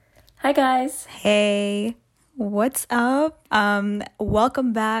Hi guys. Hey, what's up?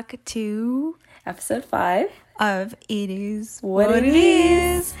 Welcome back to Episode 5 of It Is What It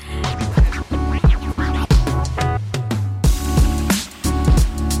Is.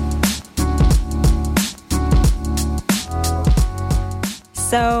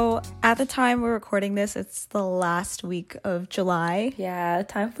 So at the time we're recording this, it's the last week of July. Yeah,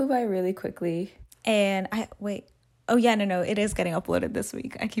 time flew by really quickly. And no, it is getting uploaded this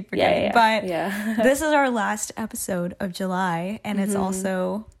week. I keep forgetting. But this is our last episode of July, and it's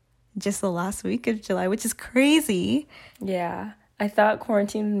also just the last week of July, which is crazy. Yeah, I thought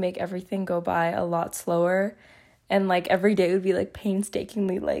quarantine would make everything go by a lot slower, and like every day would be like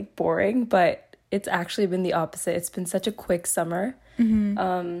painstakingly like boring, but it's actually been the opposite. It's been such a quick summer, which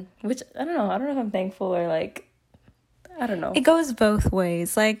I don't know if I'm thankful or like, I don't know. It goes both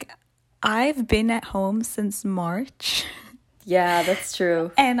ways. Like, I've been at home since March. Yeah, that's true.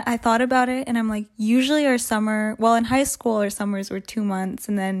 And I thought about it, and I'm like, usually our summer, well, in high school, our summers were 2 months,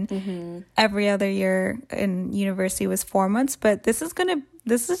 and then every other year in university was 4 months. But this has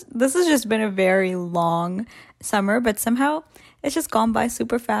just been a very long summer, but somehow it's just gone by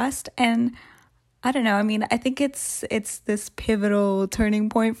super fast. And I don't know. I mean, I think it's this pivotal turning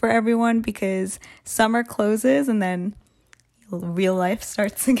point for everyone because summer closes and then real life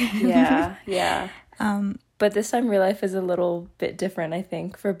starts again. Yeah. But this time real life is a little bit different, I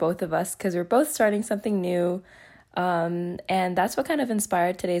think, for both of us because we're both starting something new. And that's what kind of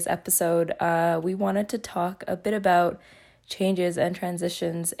inspired today's episode. We wanted to talk a bit about changes and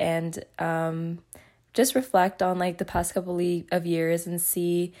transitions and just reflect on like the past couple of years and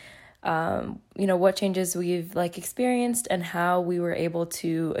see what changes we've like experienced and how we were able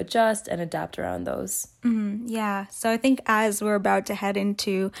to adjust and adapt around those. Yeah. So I think as we're about to head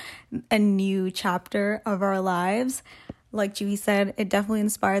into a new chapter of our lives, like Julie said, it definitely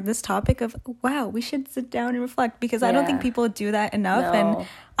inspired this topic of, wow, we should sit down and reflect because I don't think people do that enough. No. And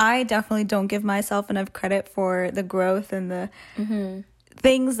I definitely don't give myself enough credit for the growth and the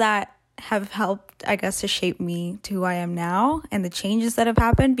things that have helped, I guess, to shape me to who I am now and the changes that have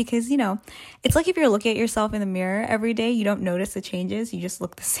happened because, it's like if you're looking at yourself in the mirror every day, you don't notice the changes. You just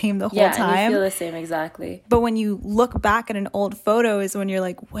look the same the whole time. Yeah, you feel the same, exactly. But when you look back at an old photo is when you're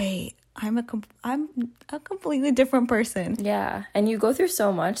like, wait, I'm a completely different person. Yeah, and you go through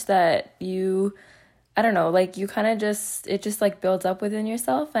so much that I don't know, like you kind of it just like builds up within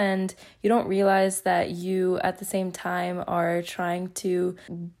yourself and you don't realize that you at the same time are trying to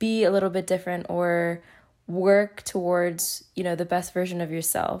be a little bit different or work towards, the best version of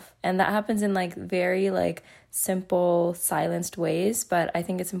yourself. And that happens in like very like simple, silenced ways, but I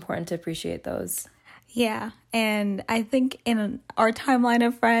think it's important to appreciate those. Yeah, and I think in our timeline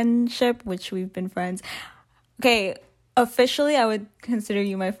of friendship, which we've been friends, okay, officially, I would consider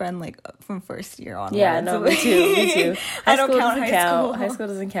you my friend, like, from first year onwards. Yeah, no, me too. I don't count high school. High school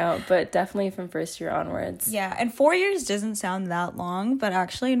doesn't count, but definitely from first year onwards. Yeah, and 4 years doesn't sound that long, but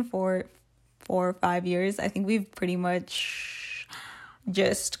actually in 4 or 5 years, I think we've pretty much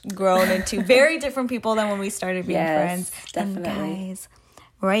just grown into very different people than when we started being friends. Definitely. And guys,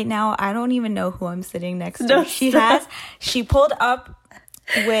 right now, I don't even know who I'm sitting next to. She pulled up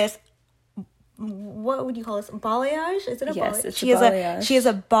with... what would you call this? Balayage? Is it a balayage? It's a balayage. She has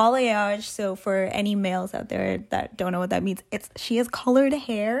a balayage. So for any males out there that don't know what that means, she has colored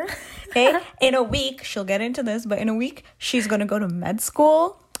hair. Okay? In a week, she'll get into this, but in a week, she's going to go to med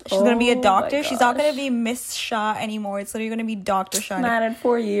school. She's going to be a doctor. She's not going to be Miss Shah anymore. It's literally going to be Dr. Shah. Not in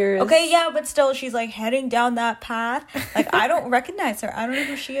 4 years. Okay, yeah, but still, she's like heading down that path. Like, I don't recognize her. I don't know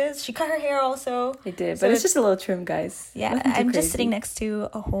who she is. She cut her hair also. I did, so but it's just a little trim, guys. Yeah, I'm just sitting next to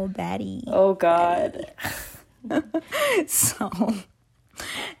a whole baddie. Oh, God. So,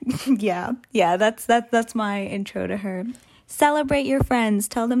 yeah, that's my intro to her. Celebrate your friends.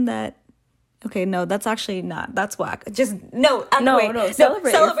 Tell them that. Okay, no, that's actually not. That's whack. Just no.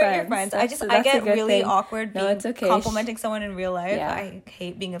 Celebrate your friends. I get really awkward being complimenting someone in real life. Yeah. I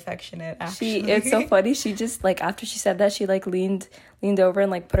hate being affectionate. Actually, it's so funny. She just like after she said that, she like leaned over and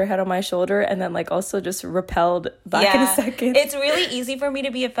like put her head on my shoulder, and then like also just repelled back in a second. It's really easy for me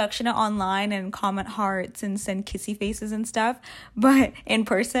to be affectionate online and comment hearts and send kissy faces and stuff, but in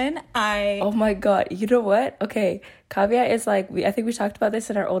person, oh my God, you know what? Okay, Kavya is like I think we talked about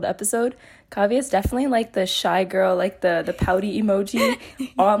this in our old episode. Kavya is definitely like the shy girl, like the pouty emoji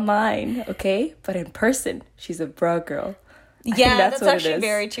online, okay? But in person, she's a bra girl. Yeah, that's actually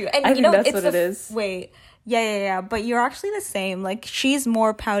very true. And I think that's what it is. Wait, yeah. But you're actually the same. Like, she's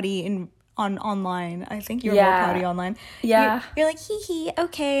more pouty online. I think you're more pouty online. Yeah. You're like, hee hee,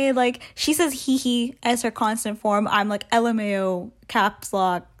 okay. Like, she says hee hee as her constant form. I'm like, LMAO, caps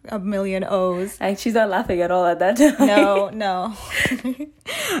lock, a million O's. And she's not laughing at all at that time. No.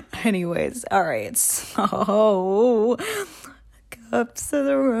 Anyways, all right. So, cups of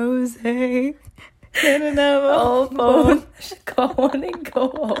the rose. Oh, phone. Go on and go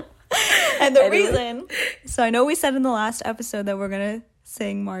home. And the reason, so I know we said in the last episode that we're gonna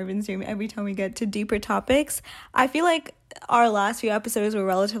sing Marvin's Dream every time we get to deeper topics. I feel like our last few episodes were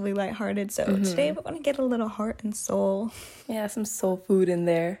relatively lighthearted, so today we're gonna get a little heart and soul. Yeah, some soul food in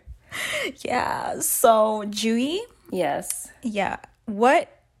there. Yeah. So, Jui. Yes. Yeah. What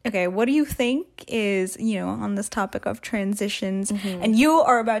do you think is, on this topic of transitions, and you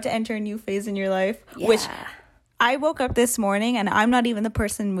are about to enter a new phase in your life, which I woke up this morning and I'm not even the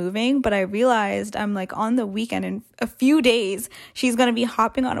person moving, but I realized I'm like on the weekend in a few days, she's going to be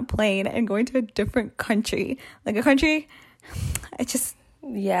hopping on a plane and going to a different country. Like a country,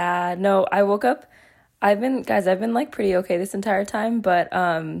 Yeah, no, I woke up, I've been like pretty okay this entire time, but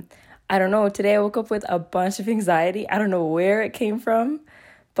I don't know, today I woke up with a bunch of anxiety. I don't know where it came from,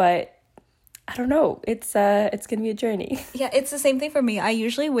 but I don't know. It's gonna be a journey. Yeah, it's the same thing for me. I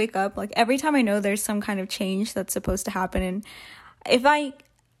usually wake up like every time I know there's some kind of change that's supposed to happen, and if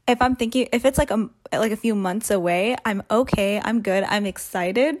I'm thinking if it's like a few months away, I'm okay, I'm good, I'm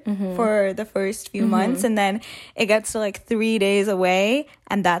excited for the first few months, and then it gets to like 3 days away,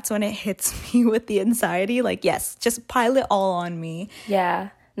 and that's when it hits me with the anxiety. Like, yes, just pile it all on me. Yeah.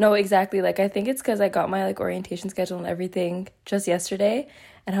 No, exactly. Like, I think it's because I got my like orientation schedule and everything just yesterday.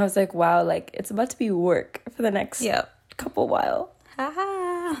 And I was like, wow, like, it's about to be work for the next couple while.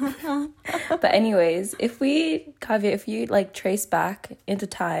 But anyways, if you like trace back into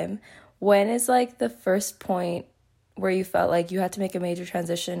time, when is like the first point where you felt like you had to make a major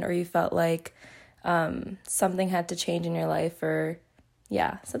transition, or you felt like something had to change in your life, or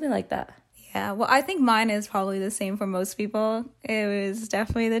something like that? Yeah, well, I think mine is probably the same for most people. It was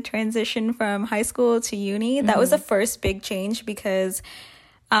definitely the transition from high school to uni. That was the first big change because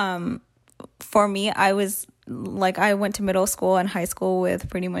for me, I went to middle school and high school with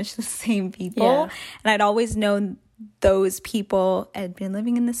pretty much the same people. Yeah. And I'd always known those people. I'd been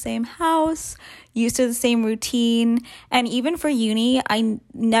living in the same house, used to the same routine. And even for uni, I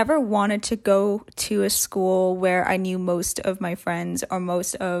never wanted to go to a school where I knew most of my friends or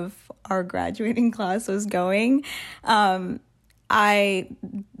most of our graduating class was going. I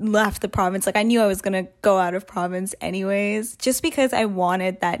left the province. Like, I knew I was going to go out of province anyways, just because I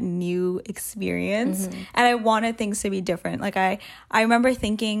wanted that new experience and I wanted things to be different. Like, I remember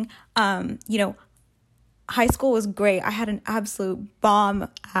thinking, high school was great. I had an absolute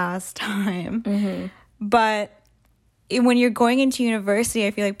bomb-ass time. But when you're going into university,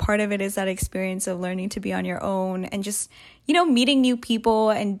 I feel like part of it is that experience of learning to be on your own and just, meeting new people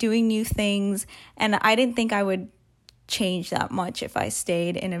and doing new things. And I didn't think I would change that much if I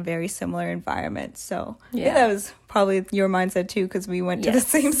stayed in a very similar environment. So yeah, that was probably your mindset too, because we went to the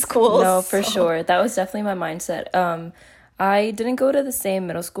same school. No, for sure. That was definitely my mindset. I didn't go to the same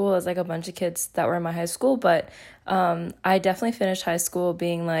middle school as like a bunch of kids that were in my high school, but I definitely finished high school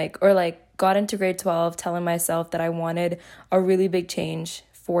being got into grade 12 telling myself that I wanted a really big change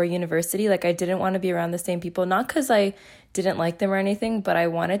for university. Like, I didn't want to be around the same people, not because I didn't like them or anything, but I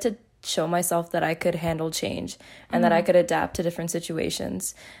wanted to show myself that I could handle change and that I could adapt to different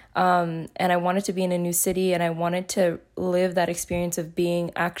situations. And I wanted to be in a new city, and I wanted to live that experience of being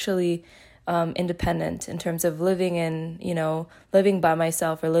actually independent in terms of living by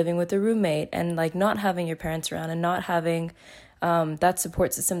myself or living with a roommate, and like not having your parents around and not having that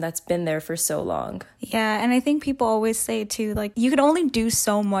support system that's been there for so long. Yeah, and I think people always say too, like, you can only do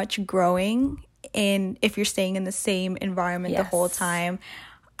so much growing if you're staying in the same environment the whole time.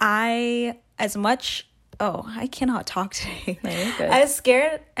 I cannot talk today. No, you're good. As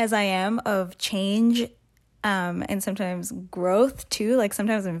scared as I am of change and sometimes growth too, like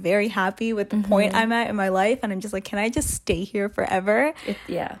sometimes I'm very happy with the point I'm at in my life, and I'm just like, can I just stay here forever?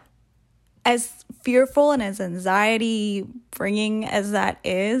 As fearful and as anxiety bringing as that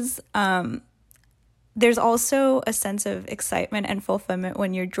is, there's also a sense of excitement and fulfillment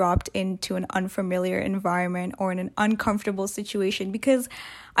when you're dropped into an unfamiliar environment or in an uncomfortable situation, because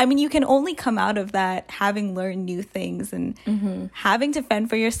you can only come out of that having learned new things and having to fend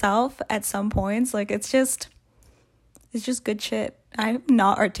for yourself at some points. Like, it's just good shit. I'm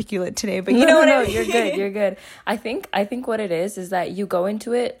not articulate today, but what I mean? You're good. I think what it is that you go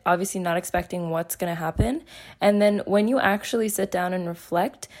into it obviously not expecting what's going to happen. And then when you actually sit down and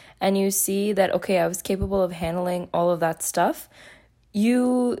reflect and you see that, okay, I was capable of handling all of that stuff,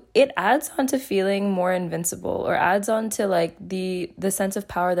 it adds on to feeling more invincible, or adds on to like the sense of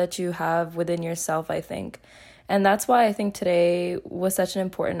power that you have within yourself, I think. And that's why I think today was such an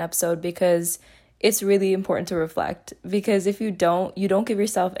important episode, because it's really important to reflect. Because if you don't give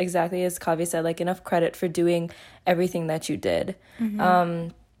yourself, exactly as Kavya said, like enough credit for doing everything that you did.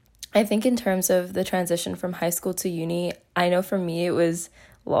 I think in terms of the transition from high school to uni, I know for me it was,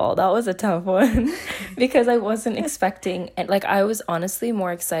 that was a tough one because I wasn't expecting, and like I was honestly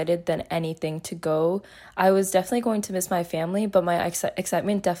more excited than anything to go. I was definitely going to miss my family, but my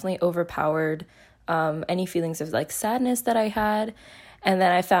excitement definitely overpowered any feelings of like sadness that I had. And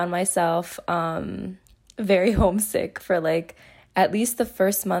then I found myself very homesick for like at least the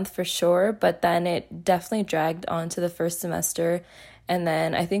first month for sure, but then it definitely dragged on to the first semester. And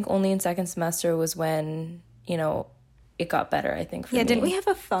then I think only in second semester was when, it got better, I think, for me. Didn't we have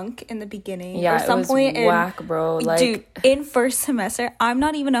a funk in the beginning? Yeah, or some it was point whack, bro. Like, dude, in first semester, I'm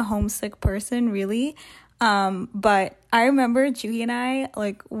not even a homesick person, really. But I remember Juhi and I,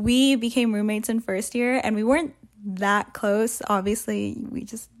 like, we became roommates in first year, and we weren't that close. Obviously, we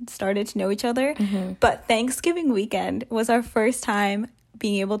just started to know each other. But Thanksgiving weekend was our first time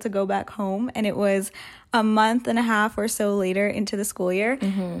being able to go back home, and it was a month and a half or so later into the school year,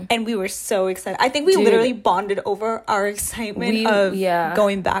 and we were so excited. I think we literally bonded over our excitement of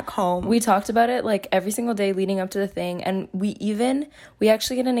going back home. We talked about it like every single day leading up to the thing, and we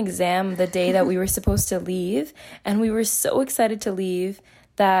actually had an exam the day that we were supposed to leave, and we were so excited to leave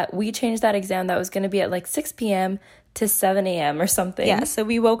that we changed that exam that was going to be at like 6 p.m. to 7 a.m. or something. Yeah, so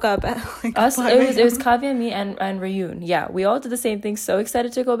we woke up at like us. It was Kavya, me, and Rayun. Yeah, we all did the same thing. So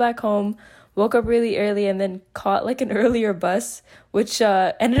excited to go back home. Woke up really early and then caught like an earlier bus, which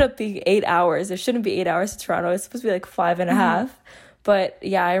ended up being 8 hours. It shouldn't be 8 hours to Toronto. It's supposed to be like 5.5. But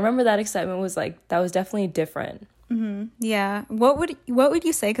yeah, I remember that excitement was like, that was definitely different. Yeah. What would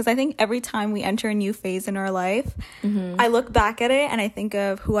you say? Because I think every time we enter a new phase in our life, I look back at it and I think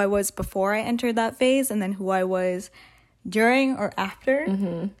of who I was before I entered that phase, and then who I was during or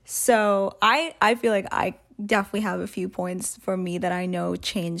after. So I feel like I definitely have a few points for me that I know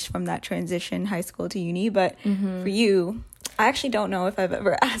changed from that transition, high school to uni. But for you, I actually don't know if I've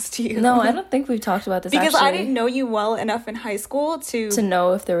ever asked you. No, I don't think we've talked about this because actually. I didn't know you well enough in high school to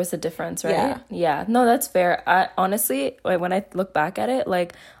know if there was a difference, right? Yeah. No, that's fair. I honestly, when I look back at it,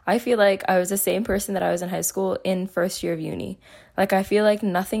 like I feel like I was the same person that I was in high school in first year of uni. Like I feel like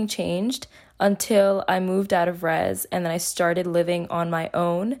nothing changed until I moved out of res and then I started living on my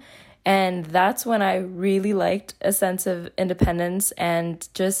own. And that's when I really liked a sense of independence and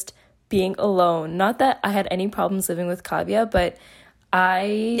just being alone. Not that I had any problems living with Kavya, but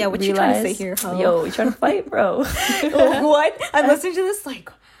I what you trying to say here, huh? Yo, you trying to fight, bro? What? I'm listening to this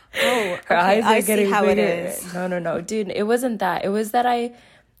like, oh, her eyes are I getting see how bigger. it is. No, dude, it wasn't that. It was that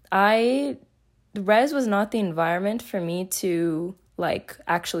res was not the environment for me to like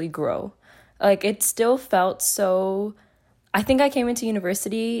actually grow. Like it still felt so. I think I came into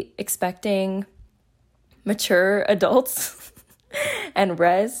university expecting mature adults and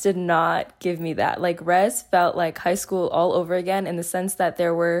res did not give me that. Like res felt like high school all over again, in the sense that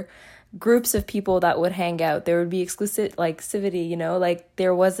there were groups of people that would hang out. There would be exclusivity, like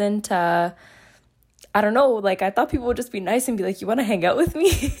there wasn't I don't know, like I thought people would just be nice and be like, you want to hang out with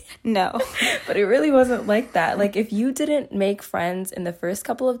me? No. But it really wasn't like that. Like if you didn't make friends in the first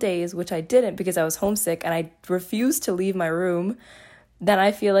couple of days, which I didn't because I was homesick and I refused to leave my room, then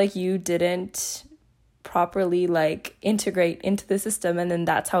I feel like you didn't properly like integrate into the system, and then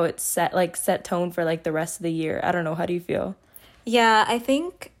that's how it set tone for like the rest of the year. I don't know, how do you feel? Yeah,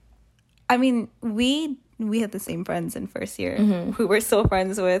 I mean we had the same friends in first year who we're still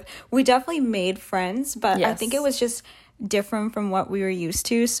friends with. We definitely made friends, but I think it was just different from what we were used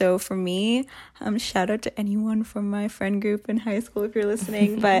to. So for me, shout out to anyone from my friend group in high school if you're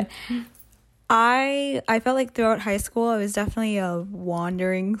listening, but I felt like throughout high school I was definitely a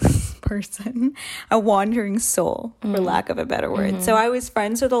wandering person, a wandering soul, for lack of a better word. So I was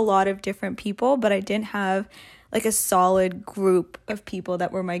friends with a lot of different people, but I didn't have like a solid group of people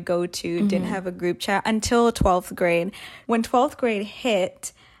that were my go-to. Didn't have a group chat until 12th grade. When 12th grade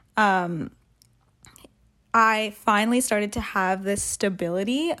hit, I finally started to have this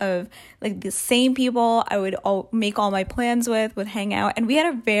stability of like the same people I would make all my plans with, would hang out, and we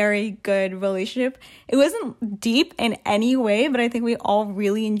had a very good relationship. It wasn't deep in any way, but I think we all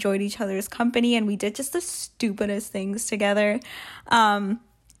really enjoyed each other's company, and we did just the stupidest things together.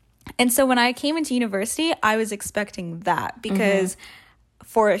 And so when I came into university, I was expecting that, because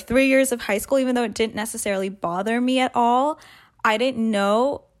for 3 years of high school, even though it didn't necessarily bother me at all, I didn't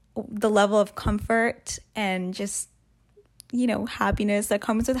know the level of comfort and just happiness that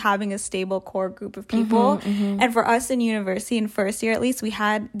comes with having a stable core group of people. And for us in university, in first year at least, we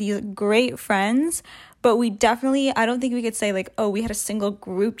had these great friends, but we definitely, I don't think we could say like, oh, we had a single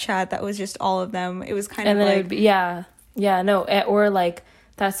group chat that was just all of them. It was kind of like, or like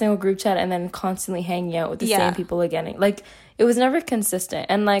that single group chat and then constantly hanging out with the same people again. Like, it was never consistent.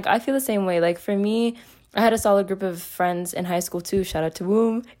 And like, I feel the same way. Like, for me, I had a solid group of friends in high school too. Shout out to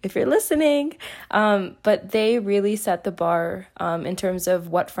Woom if you're listening. But they really set the bar in terms of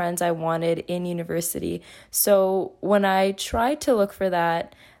what friends I wanted in university. So when I tried to look for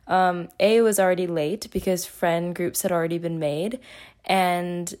that, A, it was already late because friend groups had already been made.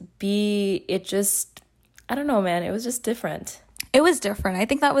 And B, it just, I don't know, man, it was just different. It was different. I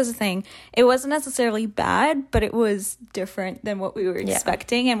think that was the thing. It wasn't necessarily bad, but it was different than what we were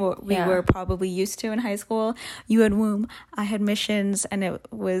expecting and what we were probably used to in high school. You had Womb, I had Missions, and it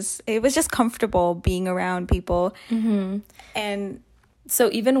was just comfortable being around people. And so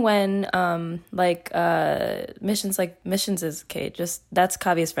even when Missions is okay, just that's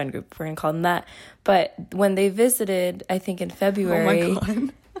Kavia's friend group, we're gonna call them that. But when they visited, I think in February, oh my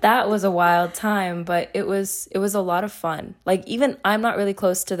God. That was a wild time, but it was a lot of fun. Like, even I'm not really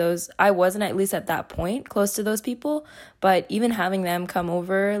close to those. I wasn't, at least at that point, close to those people. But even having them come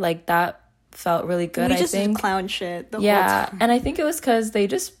over, like, that felt really good, I think. We just did clown shit the whole time. And I think it was because they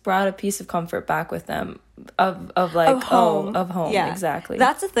just brought a piece of comfort back with them of home. Of home, yeah. Exactly.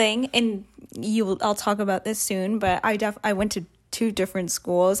 That's the thing, and I'll talk about this soon, but I went to 2 different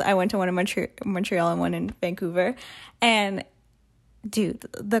schools. I went to one in Montreal and one in Vancouver, and dude,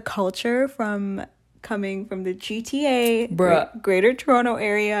 the culture from coming from the GTA, Greater Toronto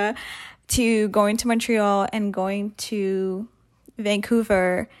area, to going to Montreal and going to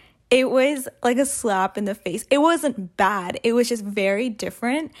Vancouver, it was like a slap in the face. It wasn't bad. It was just very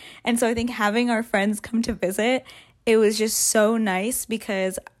different. And so I think having our friends come to visit, it was just so nice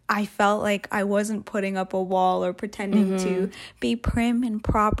because I felt like I wasn't putting up a wall or pretending to be prim and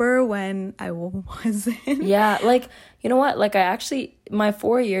proper when I wasn't. Yeah, like, you know what? Like, my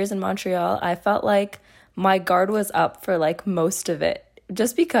 4 years in Montreal, I felt like my guard was up for, like, most of it.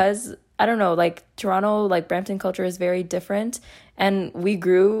 Just because, I don't know, like, Toronto, like, Brampton culture is very different. And we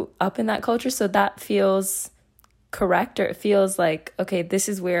grew up in that culture, so that feels correct, or it feels like, okay, this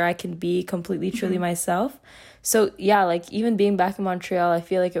is where I can be completely, truly myself. So, yeah, like, even being back in Montreal, I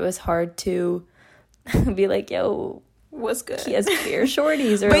feel like it was hard to be like, yo, what's good? He has beer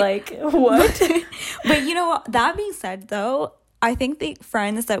shorties, or like, what? But you know what? That being said, though, I think the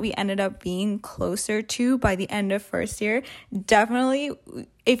friends that we ended up being closer to by the end of first year, definitely,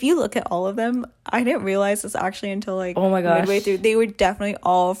 if you look at all of them, I didn't realize this actually until like midway through. They were definitely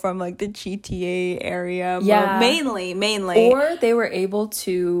all from like the GTA area. Yeah. Mainly. Or they were able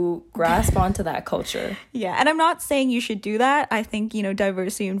to grasp onto that culture. Yeah. And I'm not saying you should do that. I think,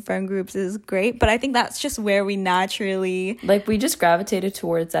 diversity in friend groups is great. But I think that's just where we naturally... Like, we just gravitated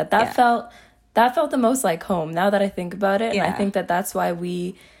towards that. That felt the most like home, now that I think about it. And I think that's why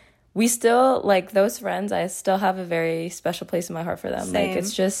we still, like, those friends, I still have a very special place in my heart for them. Same. Like,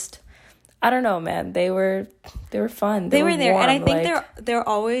 it's just, I don't know, man. They were fun. They were there. Warm, and I think they're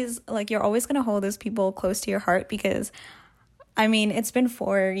always, like, you're always going to hold those people close to your heart because, I mean, it's been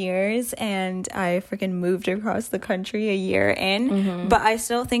 4 years and I freaking moved across the country a year in. But I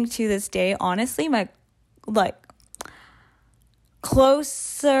still think to this day, honestly, my, like,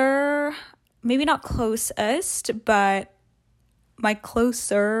 closer... maybe not closest, but my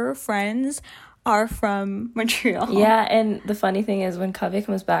closer friends are from Montreal. Yeah, and the funny thing is when Kavya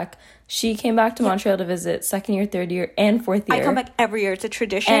comes back, she came back to Montreal to visit second year, third year, and fourth year. I come back every year. It's a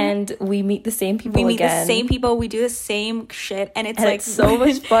tradition. And we meet the same people again. We meet the same people. We do the same shit. And it's so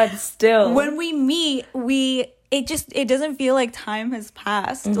much fun still. When we meet, it doesn't feel like time has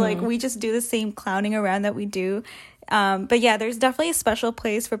passed. Like, we just do the same clowning around that we do. But yeah, there's definitely a special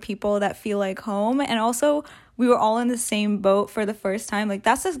place for people that feel like home. And also, we were all in the same boat for the first time. Like,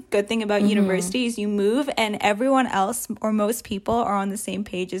 that's a good thing about university is you move and everyone else or most people are on the same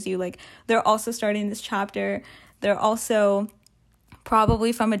page as you. Like, they're also starting this chapter. They're also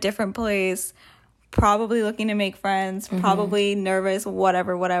probably from a different place, probably looking to make friends, probably nervous,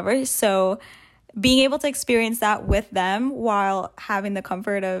 whatever. So being able to experience that with them while having the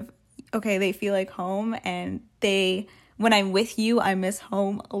comfort of, okay, they feel like home, and when I'm with you, I miss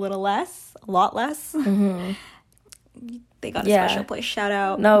home a lot less. They got a special place. Shout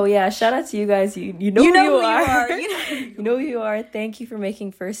out. No, yeah, shout out to you guys. You know who you are. You know who you are. Thank you for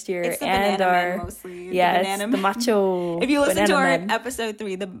making first year. It's the and banana our man mostly. Yeah, the it's the macho. If you listen to our men. episode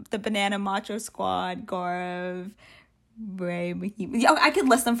 3, the banana macho squad, Gaurav, Bray, I could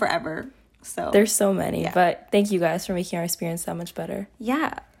list them forever. So there's so many, but thank you guys for making our experience that much better.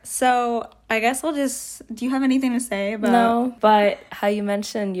 Yeah. So I guess we'll just, do you have anything to say about? No, but how you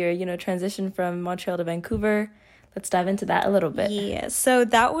mentioned your, transition from Montreal to Vancouver, let's dive into that a little bit. Yeah. So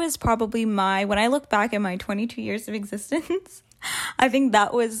that was probably when I look back at my 22 years of existence, I think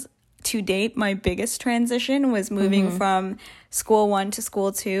that was to date my biggest transition, was moving from school 1 to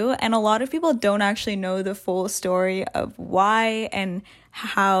school 2. And a lot of people don't actually know the full story of why and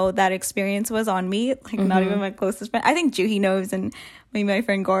how that experience was on me. Like not even my closest friend. I think Juhi knows and maybe my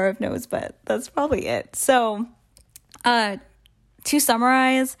friend Gaurav knows, but that's probably it. So to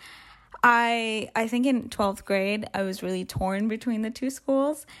summarize, I think in 12th grade, I was really torn between the two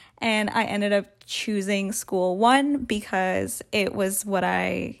schools, and I ended up choosing school 1 because it was what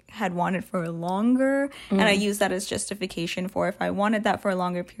I had wanted for longer, and I used that as justification for if I wanted that for a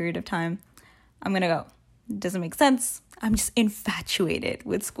longer period of time, I'm gonna go. It doesn't make sense. I'm just infatuated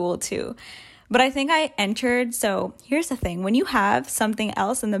with school 2. But I think I entered, so here's the thing. When you have something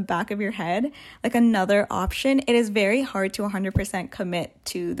else in the back of your head, like another option, it is very hard to 100% commit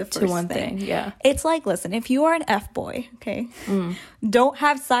to the first one thing. Yeah. It's like, listen, if you are an F-boy, okay, don't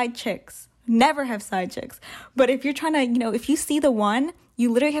have side chicks. Never have side chicks. But if you're trying to, if you see the one, you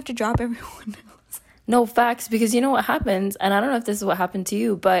literally have to drop everyone else. No, facts, because you know what happens, and I don't know if this is what happened to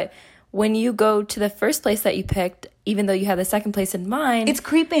you, but when you go to the first place that you picked, even though you had the second place in mind, it's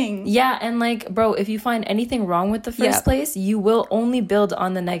creeping. Yeah, and like, bro, if you find anything wrong with the first place, you will only build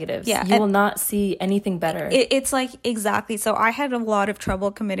on the negatives. Yeah, you will not see anything better. It's like, exactly. So I had a lot of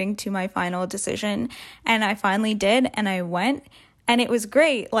trouble committing to my final decision, and I finally did, and I went. And it was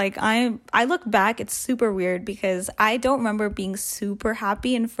great. Like, I look back, it's super weird because I don't remember being super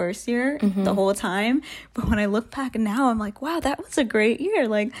happy in first year the whole time. But when I look back now, I'm like, wow, that was a great year.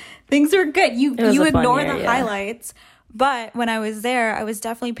 Like, things are good. You ignore the highlights. But when I was there, I was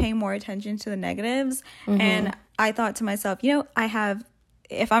definitely paying more attention to the negatives. And I thought to myself,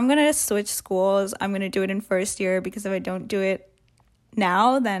 if I'm going to switch schools, I'm going to do it in first year, because if I don't do it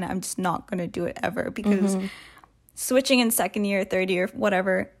now, then I'm just not going to do it ever, because switching in second year, third year,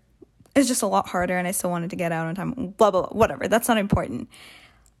 whatever, is just a lot harder, and I still wanted to get out on time, blah, blah, blah, whatever. That's not important.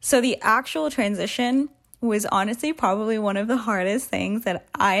 So the actual transition was honestly probably one of the hardest things that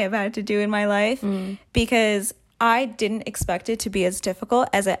I have had to do in my life, because I didn't expect it to be as difficult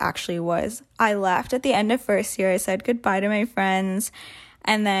as it actually was. I left at the end of first year. I said goodbye to my friends,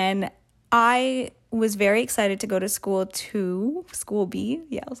 and then I was very excited to go to school B.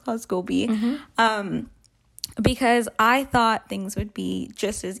 Yeah, let's call it school B. Because I thought things would be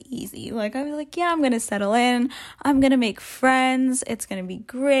just as easy. Like, I was like, yeah, I'm going to settle in. I'm going to make friends. It's going to be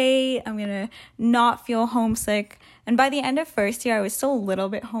great. I'm going to not feel homesick. And by the end of first year, I was still a little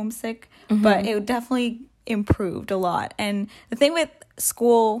bit homesick, but it definitely improved a lot. And the thing with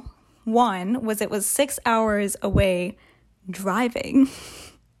school 1 was it was 6 hours away driving.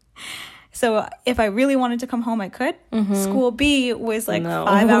 So if I really wanted to come home, I could. School B was like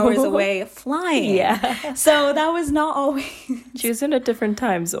 5 hours away flying. Yeah. So that was not always. She was in a different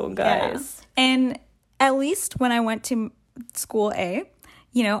time zone, guys. Yeah. And at least when I went to school A,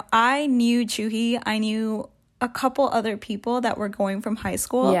 I knew Juhi. I knew a couple other people that were going from high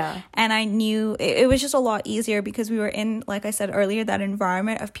school. Yeah. And I knew it was just a lot easier because we were in, like I said earlier, that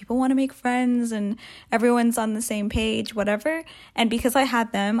environment of people want to make friends and everyone's on the same page, whatever. And because I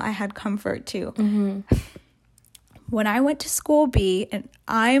had them, I had comfort too. When I went to school B, and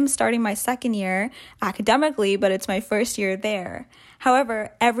I'm starting my second year academically, but it's my first year there.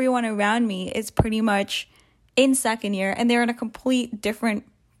 However, everyone around me is pretty much in second year, and they're on a complete different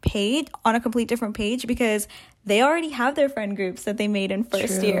page because they already have their friend groups that they made in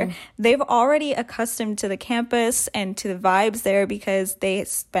first year. They've already accustomed to the campus and to the vibes there because they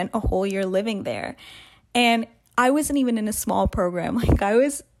spent a whole year living there. And I wasn't even in a small program. Like, I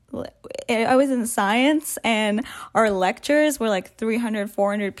was in science, and our lectures were like 300,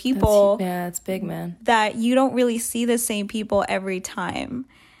 400 people. It's big, man. That you don't really see the same people every time.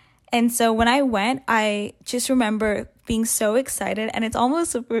 And so when I went, I just remember being so excited, and it's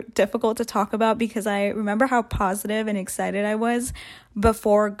almost difficult to talk about because I remember how positive and excited I was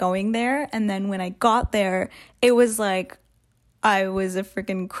before going there. And then when I got there, it was like I was a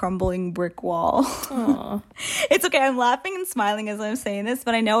freaking crumbling brick wall. It's okay. I'm laughing and smiling as I'm saying this,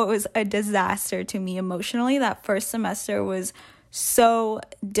 but I know it was a disaster to me emotionally. That first semester was so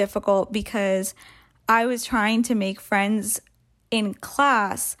difficult because I was trying to make friends in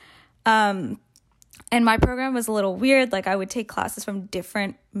class. And my program was a little weird. Like, I would take classes from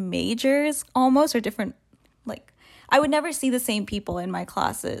different majors almost, or different, like, I would never see the same people in my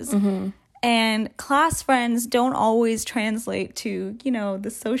classes. And class friends don't always translate to,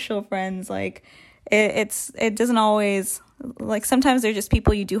 the social friends. Like it doesn't always, like sometimes they're just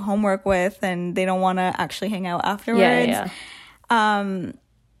people you do homework with and they don't want to actually hang out afterwards. Yeah.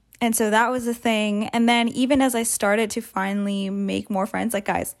 And so that was a thing. And then even as I started to finally make more friends, like,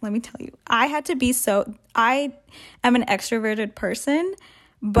 guys, let me tell you, I am an extroverted person,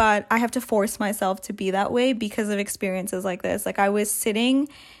 but I have to force myself to be that way because of experiences like this. Like, I was sitting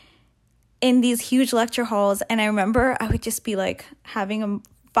in these huge lecture halls, and I remember I would just be like having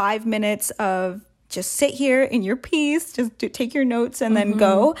 5 minutes of just sit here in your piece, just take your notes and then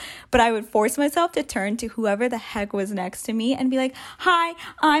go. But I would force myself to turn to whoever the heck was next to me and be like, hi,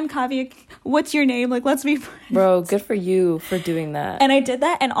 I'm Kavya. What's your name? Like, let's be friends. Bro, good for you for doing that. And I did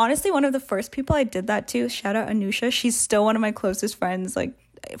that. And honestly, one of the first people I did that to, shout out Anusha. She's still one of my closest friends, like,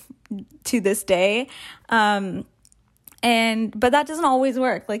 to this day. But that doesn't always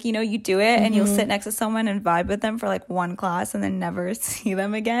work. Like, you do it and you'll sit next to someone and vibe with them for like one class and then never see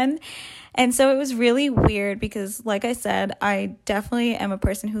them again. And so it was really weird because, like I said, I definitely am a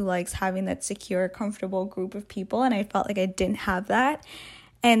person who likes having that secure, comfortable group of people. And I felt like I didn't have that.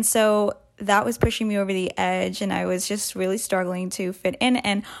 And so that was pushing me over the edge, and I was just really struggling to fit in.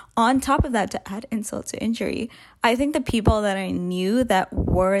 And on top of that, to add insult to injury, I think the people that I knew that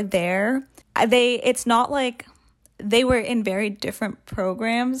were there, it's not like they were in very different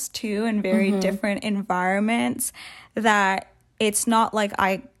programs too, and very different environments, that it's not like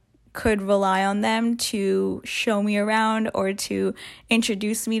I could rely on them to show me around or to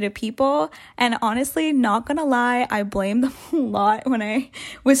introduce me to people. And honestly, not gonna lie, I blame them a lot when I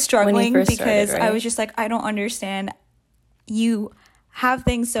was struggling, because started, right? I was just like, I don't understand. You have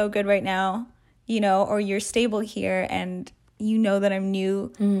things so good right now, or you're stable here, and that I'm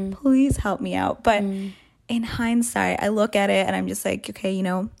new. Please help me out. But in hindsight, I look at it and I'm just like, okay,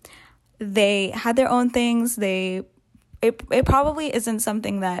 they had their own things. It probably isn't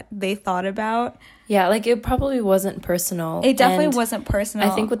something that they thought about. Yeah, like it probably wasn't personal. It definitely wasn't personal.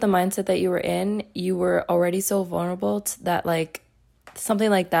 I think with the mindset that you were in, you were already so vulnerable that like something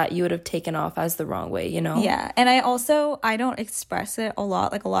like that you would have taken off as the wrong way, Yeah, and I don't express it a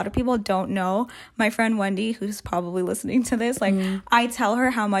lot. Like, a lot of people don't know. My friend Wendy, who's probably listening to this, like, I tell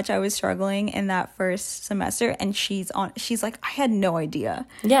her how much I was struggling in that first semester, and she's like, I had no idea.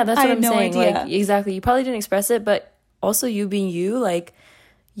 Yeah, that's what I'm saying. Like, exactly. You probably didn't express it, but also you being you, like,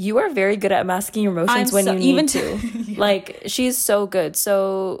 you are very good at masking your emotions when you need to. Yeah. Like, she's so good.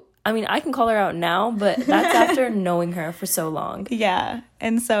 So, I mean, I can call her out now, but that's after knowing her for so long. Yeah.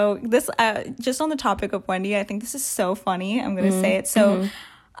 And so this, just on the topic of Wendy, I think this is so funny. I'm going to say it. So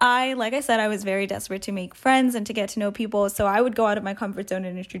like I said, I was very desperate to make friends and to get to know people. So I would go out of my comfort zone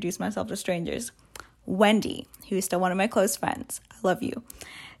and introduce myself to strangers. Wendy, who's still one of my close friends. I love you.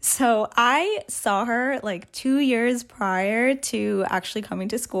 So I saw her like 2 years prior to actually coming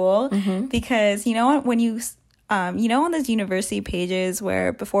to school, because, when you... on those university pages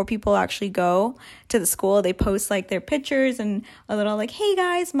where before people actually go to the school, they post like their pictures and a little like, hey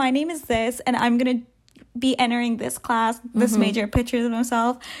guys, my name is this, and I'm going to be entering this class, this major, pictures of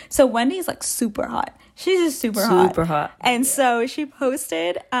myself. So Wendy's like super hot. She's just super hot. And so she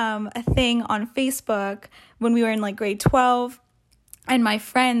posted a thing on Facebook when we were in like grade 12, and my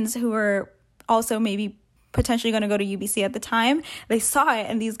friends who were also maybe potentially going to go to UBC at the time, they saw it,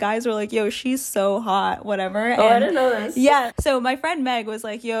 and these guys were like, yo, she's so hot, whatever. I didn't know this. Yeah. So my friend Meg was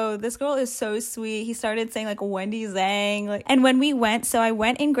like, yo, this girl is so sweet. He started saying like Wendy Zhang. Like, and when we went, so I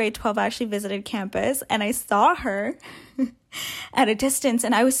went in grade 12, I actually visited campus, and I saw her at a distance,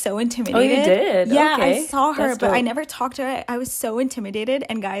 and I was so intimidated. Oh, you did? Yeah, okay. I saw her, That's but dope. I never talked to her. I was so intimidated.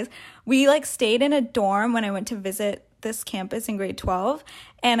 And guys, we like stayed in a dorm when I went to visit this campus in grade 12,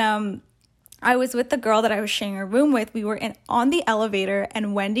 and I was with the girl that I was sharing a room with. We were on the elevator,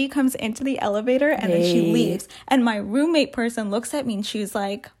 and Wendy comes into the elevator, and then she leaves. And my roommate person looks at me, and she was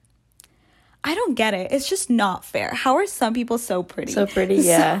like, I don't get it. It's just not fair. How are some people so pretty? So pretty,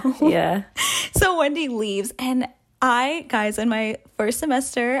 yeah. Yeah. So Wendy leaves, and guys, in my first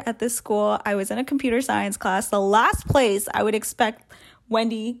semester at this school, I was in a computer science class, the last place I would expect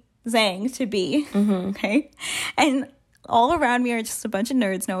Wendy Zhang to be. Okay. And all around me are just a bunch of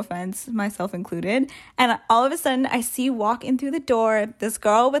nerds, no offense, myself included. And all of a sudden, I see walk in through the door this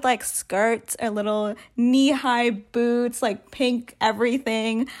girl with like skirts or little knee-high boots, like pink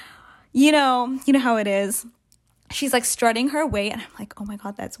everything. You know how it is. She's like strutting her weight, and I'm like, oh my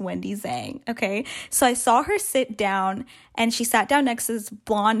God, that's Wendy Zhang. Okay. So I saw her sit down, and she sat down next to this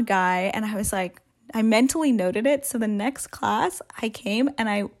blonde guy, and I was like, I mentally noted it. So the next class I came, and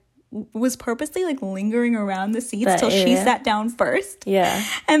I was purposely like lingering around the seats till she sat down first. Yeah.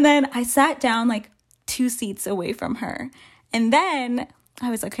 And then I sat down like 2 seats away from her. And then I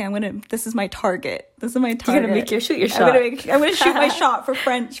was like, okay, this is my target. This is my target. You're going to shoot your shot. I'm going to shoot my shot for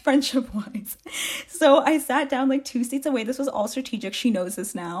friendship-wise. So I sat down like 2 seats away. This was all strategic. She knows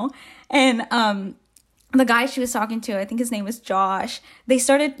this now. And the guy she was talking to, I think his name was Josh,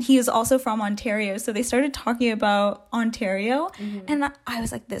 he was also from Ontario. So they started talking about Ontario. And I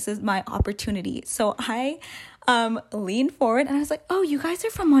was like, this is my opportunity. So I leaned forward and I was like, oh, you guys are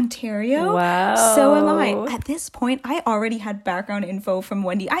from Ontario? Wow. So am I. At this point, I already had background info from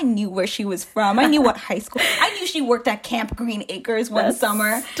Wendy. I knew where she was from. I knew what high school. I knew she worked at Camp Green Acres one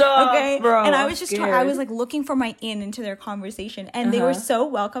summer. Okay. Bro, and I was just I was like looking for my in into their conversation. And they were so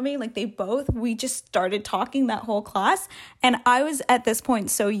welcoming. Like we just started talking that whole class. And I was at this point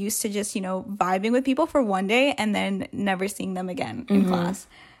so used to just, vibing with people for one day and then never seeing them again in class.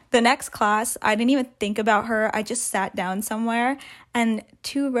 The next class, I didn't even think about her. I just sat down somewhere, and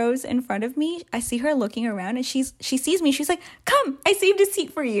 2 rows in front of me, I see her looking around, and she sees me. She's like, come, I saved a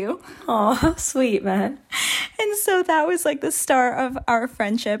seat for you. Oh, how sweet, man. And so that was like the start of our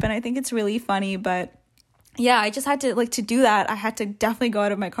friendship, and I think it's really funny, but yeah, I just had to do that. I had to definitely go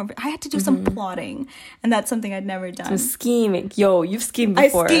out of my comfort. I had to do some plotting, and that's something I'd never done. Some scheming. Yo, you've schemed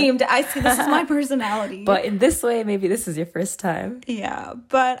before. I schemed. This is my personality. But in this way, maybe this is your first time. Yeah,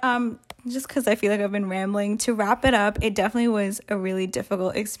 but just because I feel like I've been rambling, to wrap it up, it definitely was a really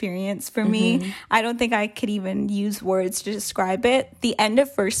difficult experience for me. I don't think I could even use words to describe it. The end of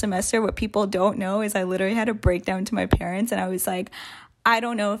first semester, what people don't know is I literally had a breakdown to my parents, and I was like, I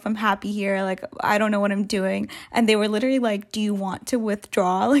don't know if I'm happy here. Like, I don't know what I'm doing. And they were literally like, do you want to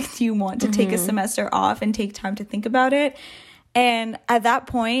withdraw? Like, do you want to take a semester off and take time to think about it? And at that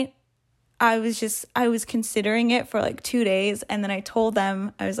point, I was considering it for like 2 days. And then I told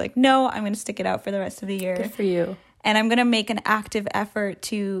them, I was like, no, I'm going to stick it out for the rest of the year. Good for you. And I'm going to make an active effort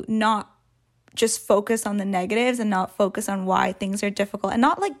to not just focus on the negatives and not focus on why things are difficult. And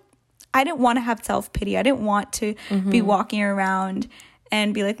not like, I didn't want to have self-pity. I didn't want to be walking around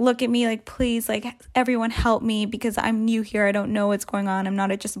and be like, look at me, like, please, like, everyone help me because I'm new here. I don't know what's going on. I'm not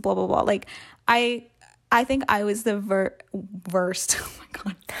just blah, blah, blah. Like, I think I was the worst. Oh, my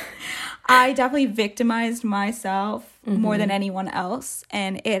God. I definitely victimized myself more than anyone else,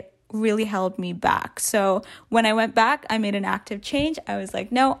 and it really held me back. So when I went back, I made an active change. I was like,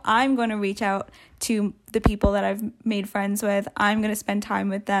 no, I'm going to reach out to the people that I've made friends with. I'm going to spend time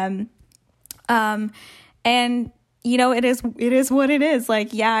with them. And it is what it is. Like,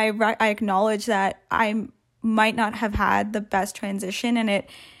 yeah, I acknowledge that I might not have had the best transition, and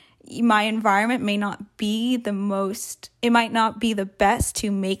my environment may not be it might not be the best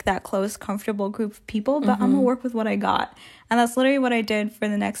to make that close, comfortable group of people, but I'm gonna work with what I got. And that's literally what I did for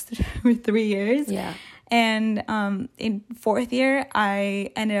the next 3 years. Yeah. And in 4th year,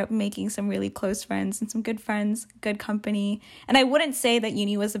 I ended up making some really close friends and some good friends, good company. And I wouldn't say that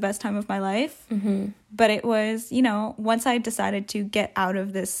uni was the best time of my life, but it was, once I decided to get out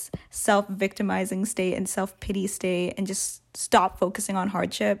of this self-victimizing state and self-pity state and just stop focusing on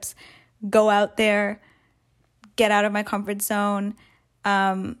hardships, go out there, get out of my comfort zone,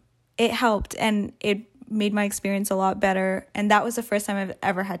 it helped, and it made my experience a lot better. And that was the first time I've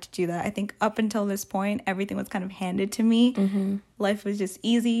ever had to do that. I think up until this point, everything was kind of handed to me. Life was just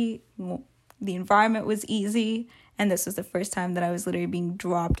easy. The environment was easy. And this was the first time that I was literally being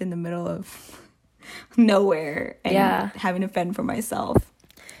dropped in the middle of nowhere and having to fend for myself.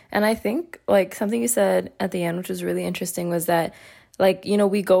 And I think like something you said at the end, which was really interesting, was that like,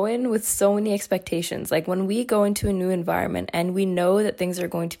 we go in with so many expectations. Like when we go into a new environment and we know that things are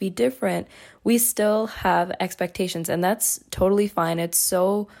going to be different, we still have expectations, and that's totally fine. It's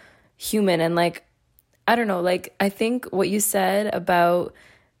so human. And like, I don't know, like I think what you said about,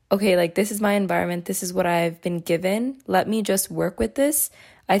 okay, like this is my environment, this is what I've been given, let me just work with this.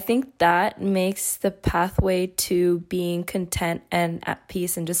 I think that makes the pathway to being content and at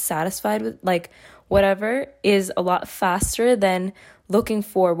peace and just satisfied with like whatever is a lot faster than looking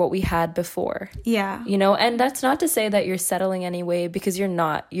for what we had before. Yeah. And that's not to say that you're settling anyway, because you're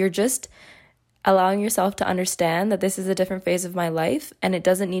not. You're just allowing yourself to understand that this is a different phase of my life, and it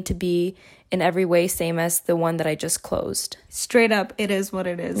doesn't need to be in every way same as the one that I just closed. Straight up, it is what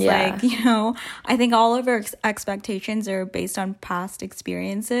it is. Yeah. Like, I think all of our expectations are based on past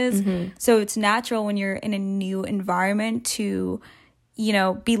experiences. So it's natural when you're in a new environment to,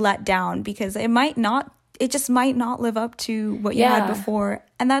 be let down, because it just might not live up to what you had before.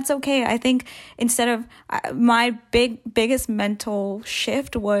 And that's okay. I think instead of my biggest mental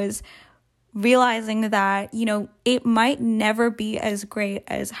shift was realizing that, you know, it might never be as great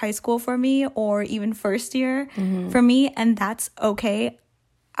as high school for me or even first year for me, and that's okay.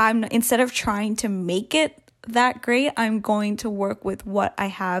 Instead of trying to make it that great, I'm going to work with what I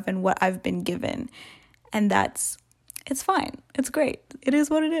have and what I've been given. And it's fine. It's great. It is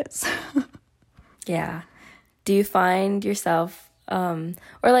what it is. Yeah. Do you find yourself, or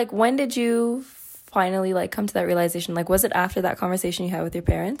like, when did you finally like come to that realization? Like, was it after that conversation you had with your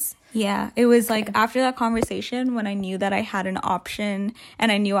parents? Yeah, it was like after that conversation when I knew that I had an option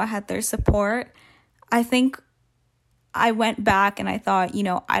and I knew I had their support. I think I went back and I thought, you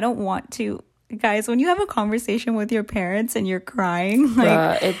know, I don't want to. Guys, when you have a conversation with your parents and you're crying,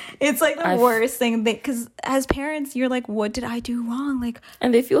 like it's like the worst thing, because as parents you're like, what did I do wrong? Like,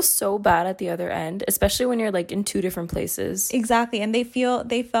 and they feel so bad at the other end, especially when you're like in two different places. Exactly. And they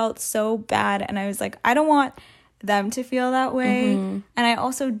felt so bad, and I was like, I don't want them to feel that way. And I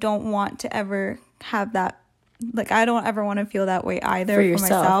also don't want to ever have that, like, I don't ever want to feel that way either for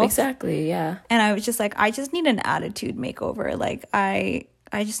myself. Exactly. Yeah. And I was just like, I just need an attitude makeover. Like, I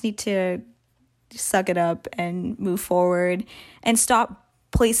just need to suck it up and move forward and stop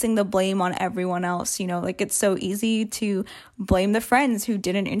placing the blame on everyone else. You know, like, it's so easy to blame the friends who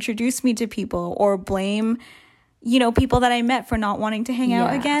didn't introduce me to people, or blame, you know, people that I met for not wanting to hang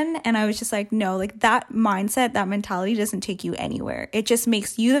out again. And I was just like, no, like, that mindset, that mentality doesn't take you anywhere. It just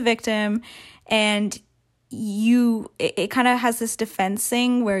makes you the victim, and it kind of has this defense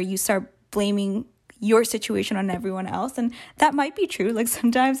thing where you start blaming your situation on everyone else. And that might be true. Like,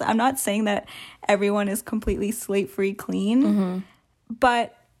 sometimes, I'm not saying that everyone is completely slate free clean,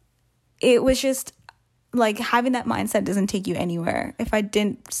 but it was just like, having that mindset doesn't take you anywhere. If I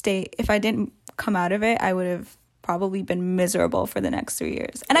didn't come out of it, I would have probably been miserable for the next 3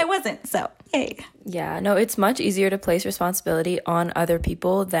 years, and I wasn't. So yay. Yeah, no, it's much easier to place responsibility on other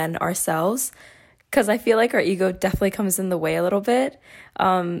people than ourselves, because I feel like our ego definitely comes in the way a little bit.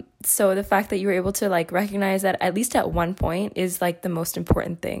 So the fact that you were able to like recognize that at least at one point is like the most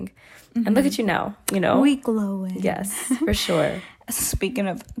important thing. And look at you now, you know? We glowing. Yes, for sure. Speaking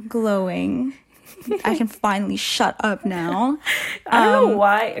of glowing, I can finally shut up now. I don't know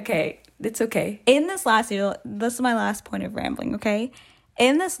why. Okay, it's okay. In this last year, this is my last point of rambling, okay?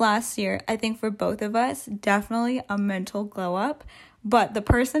 In this last year, I think for both of us, definitely a mental glow up. But the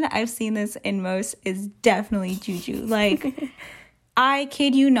person I've seen this in most is definitely Juju. Like, I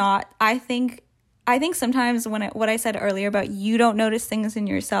kid you not. I think sometimes what I said earlier about you don't notice things in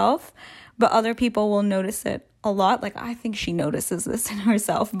yourself, but other people will notice it a lot. Like, I think she notices this in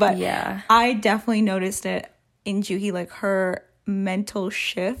herself, but yeah, I definitely noticed it in Juhi, like her mental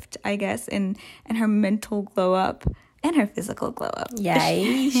shift, I guess, and her mental glow up. And her physical glow up.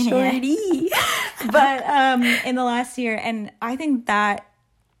 Yay, shorty. But in the last year, and I think that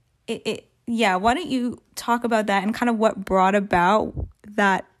why don't you talk about that and kind of what brought about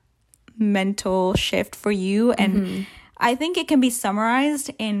that mental shift for you? And I think it can be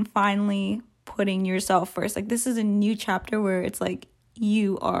summarized in finally putting yourself first. Like, this is a new chapter where it's like,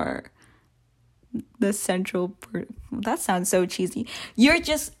 you are the central that sounds so cheesy. You're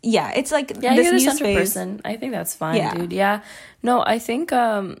just it's like this you're the new central space. person. I think that's fine, dude. Yeah, no, I think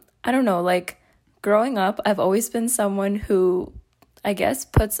I don't know, like, growing up, I've always been someone who, I guess,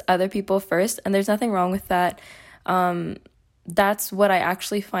 puts other people first, and there's nothing wrong with that. That's what I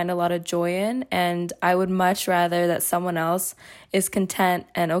actually find a lot of joy in, and I would much rather that someone else is content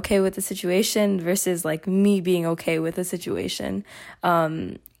and okay with the situation versus like me being okay with the situation.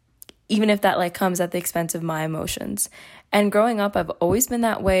 Even if that like comes at the expense of my emotions. And growing up, I've always been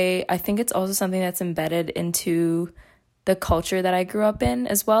that way. I think it's also something that's embedded into the culture that I grew up in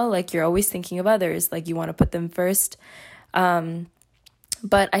as well. Like, you're always thinking of others, like you want to put them first.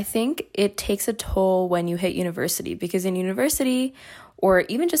 But I think it takes a toll when you hit university, because in university, or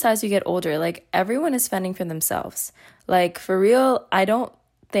even just as you get older, like, everyone is fending for themselves. Like, for real, I don't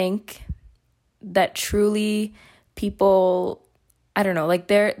think that truly people, I don't know, like,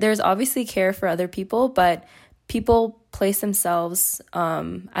 there's obviously care for other people, but people place themselves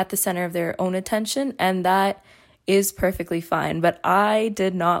at the center of their own attention, and that is perfectly fine. But I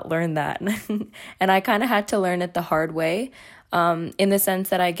did not learn that. And I kind of had to learn it the hard way, in the sense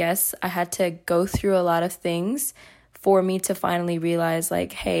that I guess I had to go through a lot of things for me to finally realize,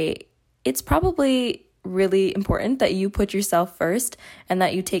 like, hey, it's probably really important that you put yourself first and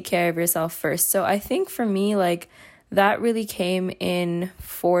that you take care of yourself first. So I think for me, like, that really came in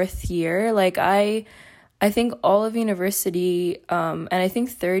fourth year. Like, I think all of university, and I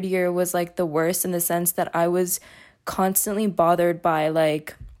think third year was like the worst, in the sense that I was constantly bothered by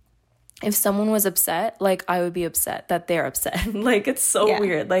like if someone was upset, like, I would be upset that they're upset. Like, it's so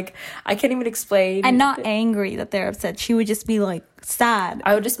weird. Like, I can't even explain. And not angry that they're upset. She would just be, like, sad.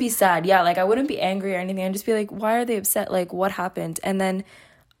 I would just be sad. Yeah, like, I wouldn't be angry or anything. I'd just be like, why are they upset? Like, what happened? And then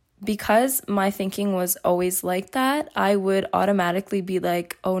because my thinking was always like that, I would automatically be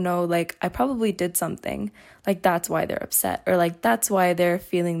like, oh no, like, I probably did something. Like, that's why they're upset, or like, that's why they're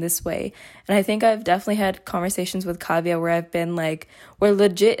feeling this way. And I think I've definitely had conversations with Kavya where I've been like, where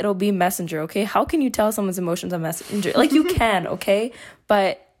legit it'll be Messenger, okay? How can you tell someone's emotions on Messenger? Like, you can, okay?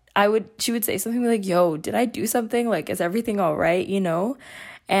 But she would say something like, yo, did I do something? Like, is everything all right, you know?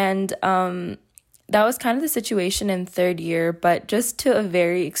 And that was kind of the situation in third year, but just to a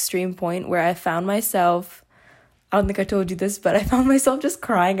very extreme point where I found myself, I don't think I told you this, but I found myself just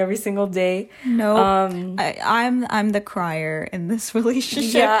crying every single day. No, I'm the crier in this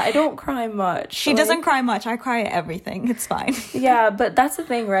relationship. Yeah, I don't cry much. She doesn't cry much. I cry at everything. It's fine. Yeah, but that's the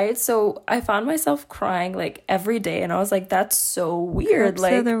thing, right? So I found myself crying like every day, and I was like, that's so weird. Cups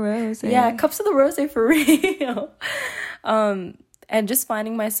like of the rose. Yeah, cups of the rose for real. And just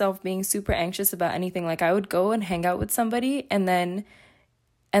finding myself being super anxious about anything. Like, I would go and hang out with somebody, and then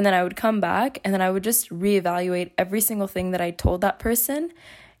I would come back, and then I would just reevaluate every single thing that I told that person.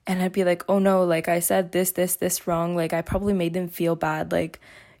 And I'd be like, oh no, like, I said this wrong. Like, I probably made them feel bad. Like,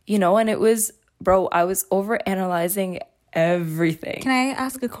 you know, and it was, bro, I was over analyzing everything. Can I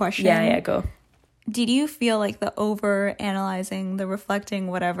ask a question? Yeah, go. Did you feel like the over analyzing, the reflecting,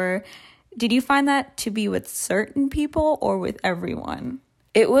 whatever, did you find that to be with certain people or with everyone?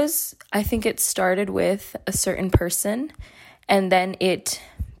 I think it started with a certain person, and then it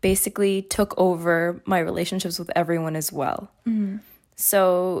basically took over my relationships with everyone as well. Mm-hmm.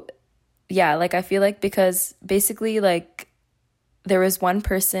 So, yeah, like, I feel like because basically, like, there was one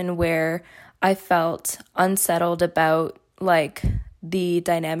person where I felt unsettled about, like, the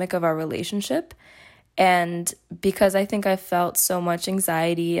dynamic of our relationship. And because I think I felt so much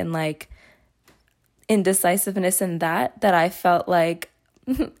anxiety and, like, indecisiveness in that I felt like,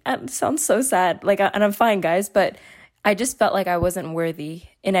 it sounds so sad, like, and I'm fine, guys, but I just felt like I wasn't worthy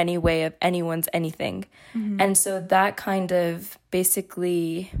in any way of anyone's anything. Mm-hmm. And so that kind of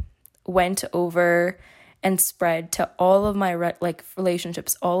basically went over and spread to all of my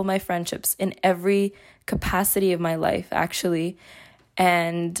relationships, all of my friendships, in every capacity of my life, actually.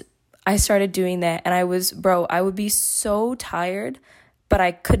 And I started doing that, and I would be so tired, but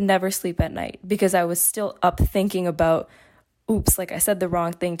I could never sleep at night because I was still up thinking about, oops, like, I said the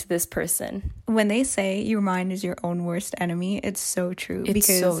wrong thing to this person. When they say your mind is your own worst enemy, it's so true. It's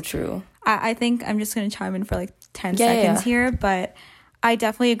so true. I think I'm just going to chime in for like 10 seconds here, but I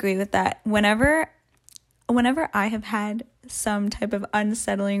definitely agree with that. Whenever I have had some type of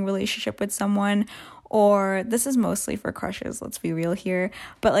unsettling relationship with someone, or this is mostly for crushes, let's be real here,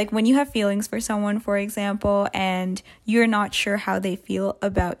 but like when you have feelings for someone, for example, and you're not sure how they feel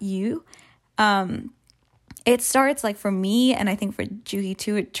about you, it starts, like, for me, and I think for Juhi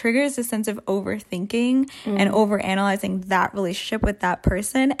too, it triggers a sense of overthinking and overanalyzing that relationship with that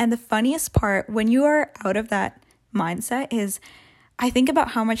person. And the funniest part, when you are out of that mindset, is I think about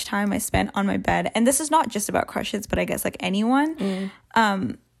how much time I spent on my bed, and this is not just about crushes, but I guess like anyone.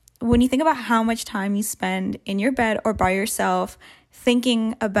 When you think about how much time you spend in your bed or by yourself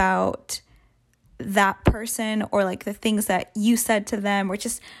thinking about that person, or like the things that you said to them, or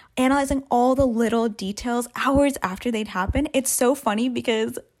just analyzing all the little details hours after they'd happen, it's so funny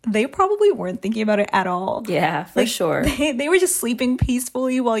because they probably weren't thinking about it at all. Yeah, for sure. They were just sleeping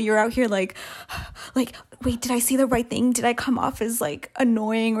peacefully while you're out here like, wait, did I say the right thing? Did I come off as like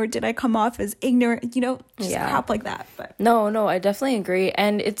annoying, or did I come off as ignorant? You know, just crap like that. But no, I definitely agree.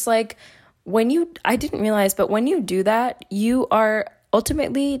 And it's like, I didn't realize, but when you do that, you are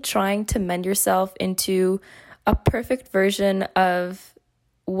ultimately trying to mend yourself into a perfect version of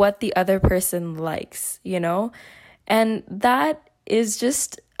what the other person likes, you know? And that is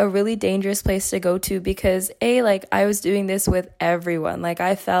just a really dangerous place to go to, because like, I was doing this with everyone. Like,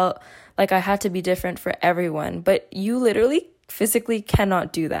 I felt like I had to be different for everyone, but you literally physically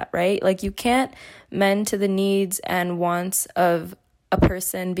cannot do that, right? Like, you can't mend to the needs and wants of a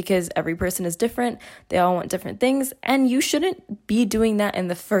person, because every person is different. They all want different things, and you shouldn't be doing that in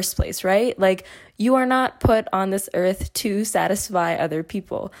the first place, right? Like, you are not put on this earth to satisfy other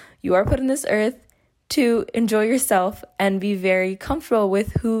people. You are put on this earth to enjoy yourself and be very comfortable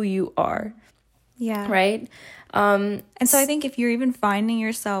with who you are. Yeah. Right? And so I think if you're even finding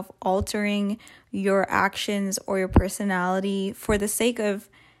yourself altering your actions or your personality for the sake of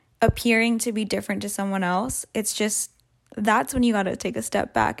appearing to be different to someone else, it's just, that's when you got to take a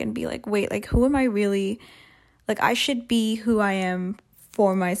step back and be like, wait, like, who am I really? Like, I should be who I am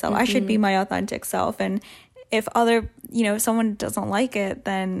for myself. I should be my authentic self. And if someone doesn't like it,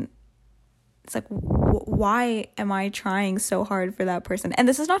 then it's like, why am I trying so hard for that person? And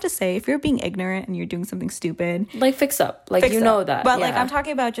this is not to say if you're being ignorant and you're doing something stupid, like fix up, like fix up. That. But like I'm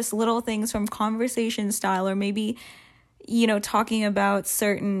talking about just little things from conversation style, or maybe, talking about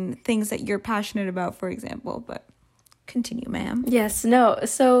certain things that you're passionate about, for example. But continue, ma'am. Yes, no.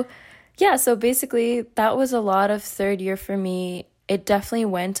 So yeah, so basically that was a lot of third year for me. It definitely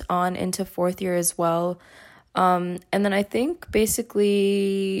went on into fourth year as well. And then I think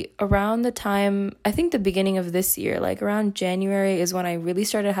basically around the time, I think the beginning of this year, like around January is when I really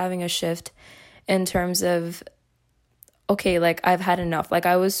started having a shift in terms of, okay, like I've had enough. Like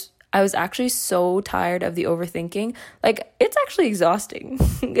I was actually so tired of the overthinking. Like it's actually exhausting.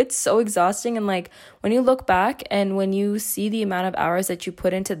 It's so exhausting. And like when you look back and when you see the amount of hours that you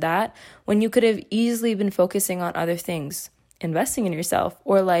put into that, when you could have easily been focusing on other things, investing in yourself,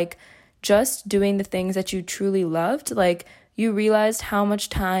 or like just doing the things that you truly loved, like you realized how much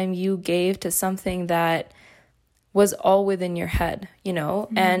time you gave to something that was all within your head,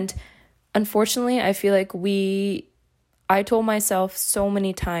 And unfortunately, I feel like I told myself so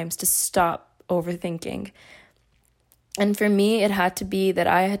many times to stop overthinking. And for me, it had to be that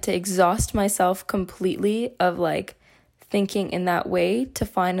I had to exhaust myself completely of like thinking in that way to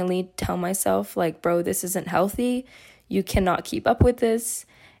finally tell myself like, bro, this isn't healthy. You cannot keep up with this.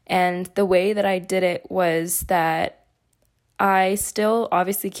 And the way that I did it was that I still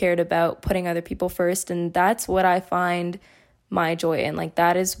obviously cared about putting other people first. And that's what I find my joy in. Like,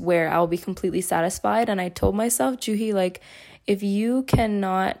 that is where I'll be completely satisfied. And I told myself, Juhi, like, if you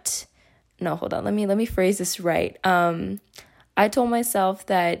cannot... No, hold on. Let me phrase this right. I told myself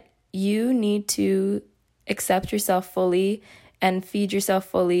that you need to accept yourself fully and feed yourself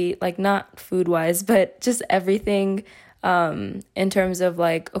fully, like not food-wise, but just everything in terms of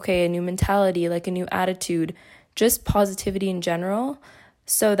like, okay, a new mentality, like a new attitude, just positivity in general,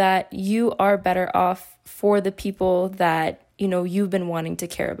 so that you are better off for the people that, you've been wanting to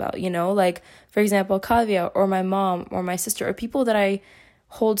care about, like, for example, Kavya or my mom or my sister or people that I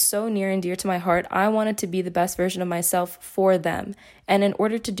hold so near and dear to my heart. I wanted to be the best version of myself for them. And in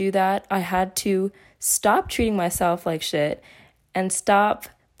order to do that, I had to stop treating myself like shit and stop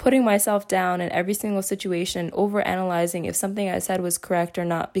putting myself down in every single situation, overanalyzing if something I said was correct or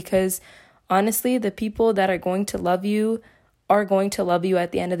not. Because honestly, the people that are going to love you are going to love you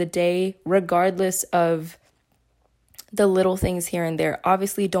at the end of the day, regardless of the little things here and there.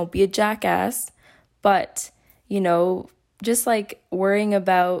 Obviously, don't be a jackass, but, just like worrying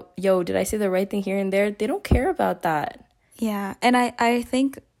about, did I say the right thing here and there? They don't care about that. Yeah. And I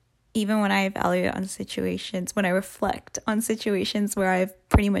think even when I evaluate on situations, when I reflect on situations where I've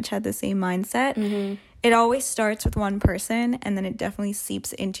pretty much had the same mindset, it always starts with one person and then it definitely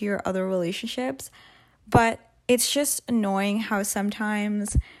seeps into your other relationships. But it's just annoying how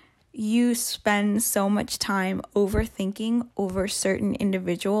sometimes you spend so much time overthinking over certain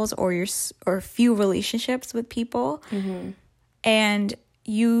individuals or few relationships with people, and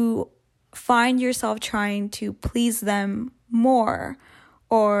you find yourself trying to please them more,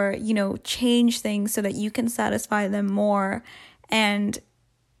 or change things so that you can satisfy them more. And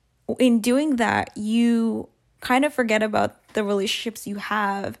in doing that, you kind of forget about the relationships you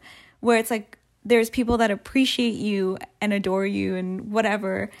have, where it's like there's people that appreciate you and adore you and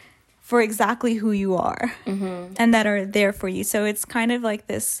whatever for exactly who you are, and that are there for you. So it's kind of like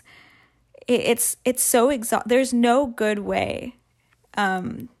this, it's so there's no good way.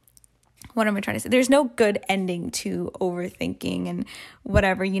 What am I trying to say? There's no good ending to overthinking and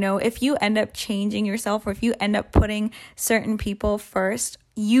whatever, if you end up changing yourself, or if you end up putting certain people first,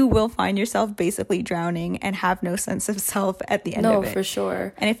 you will find yourself basically drowning and have no sense of self at the end of it. No, for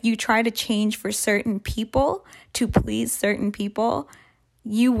sure. And if you try to change for certain people to please certain people,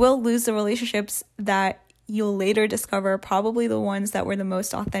 you will lose the relationships that you'll later discover probably the ones that were the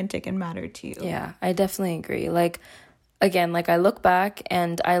most authentic and mattered to you. Yeah, I definitely agree. Like, again, like I look back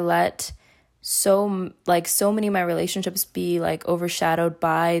and I let so many of my relationships be like overshadowed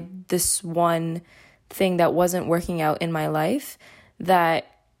by this one thing that wasn't working out in my life, that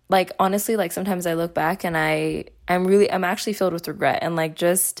like honestly, like sometimes I look back and I'm actually filled with regret and like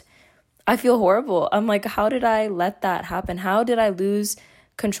just I feel horrible. I'm like, how did I let that happen? How did I lose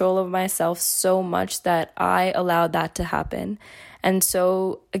control of myself so much that I allowed that to happen? And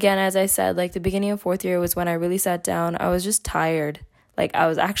so again, as I said, like the beginning of fourth year was when I really sat down. I was just tired. Like I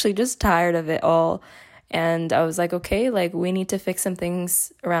was actually just tired of it all. And I was like, okay, like we need to fix some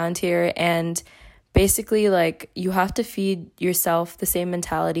things around here. And basically, like you have to feed yourself the same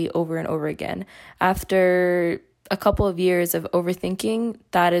mentality over and over again. After a couple of years of overthinking,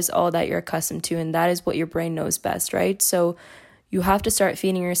 that is all that you're accustomed to, and that is what your brain knows best, right? So you have to start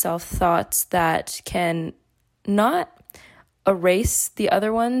feeding yourself thoughts that can not erase the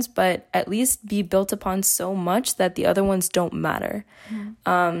other ones, but at least be built upon so much that the other ones don't matter.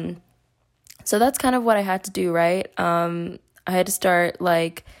 So that's kind of what I had to do, right? I had to start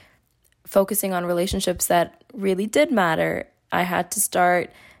like focusing on relationships that really did matter. I had to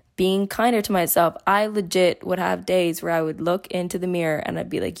start being kinder to myself. I legit would have days where I would look into the mirror and I'd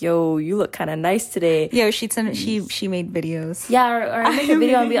be like, yo, you look kind of nice today. Yo, she'd send it, she made videos. Yeah, or I make a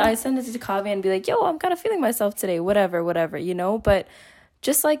video and I send it to Kavya and be like, yo, I'm kind of feeling myself today, whatever, you know? But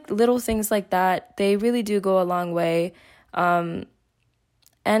just like little things like that, they really do go a long way. And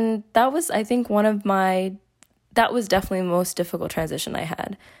that was, I think, that was definitely the most difficult transition I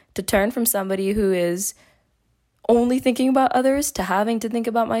had. To turn from somebody who is only thinking about others to having to think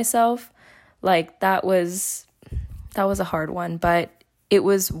about myself, like that was a hard one, but it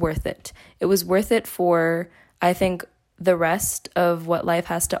was worth it. It was worth it for, I think, the rest of what life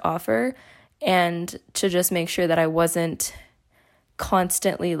has to offer, and to just make sure that I wasn't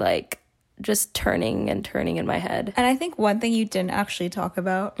constantly like just turning in my head. And I think one thing you didn't actually talk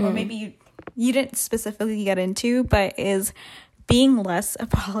about, or maybe you didn't specifically get into, but is being less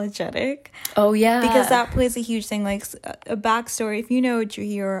apologetic. Oh yeah, because that plays a huge thing. Like a backstory, if you know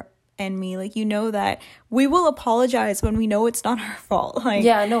Juhi and me, like, you know that we will apologize when we know it's not our fault. Like,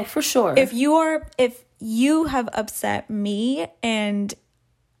 yeah, no, for sure. If you have upset me, and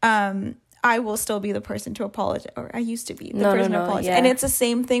I will still be the person to apologize, or I used to be the person to apologize. Yeah. And it's the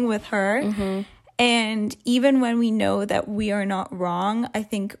same thing with her. And even when we know that we are not wrong, I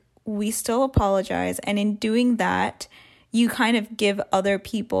think we still apologize. And in doing that, you kind of give other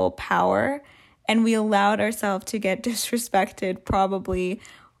people power, and we allowed ourselves to get disrespected probably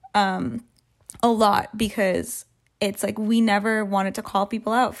a lot, because it's like we never wanted to call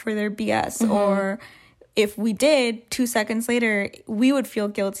people out for their BS, or if we did, 2 seconds later, we would feel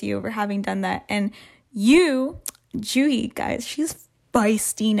guilty over having done that. And Juhi, guys, she's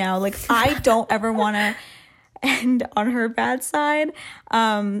feisty now. Like, I don't ever want to end on her bad side,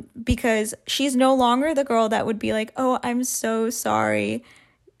 because she's no longer the girl that would be like, oh, I'm so sorry.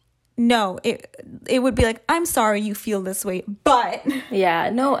 No, it would be like, I'm sorry you feel this way, but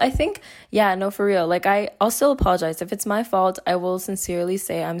yeah, no, I think, yeah, no, for real, like I'll still apologize. If it's my fault, I will sincerely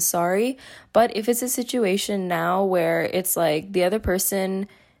say I'm sorry. But if it's a situation now where it's like the other person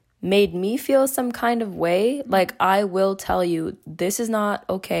made me feel some kind of way, like, I will tell you, this is not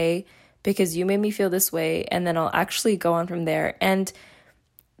okay because you made me feel this way, and then I'll actually go on from there. And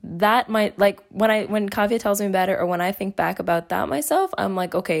that might, like, when Kavya tells me about it, or when I think back about that myself, I'm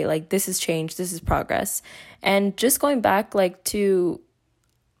like, okay, like, this is change, this is progress. And just going back, like, to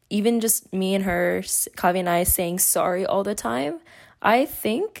even just me and her, Kavya and I, saying sorry all the time, I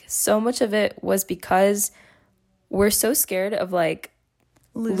think so much of it was because we're so scared of, like,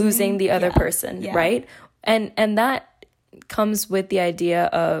 losing the other person, right? And that comes with the idea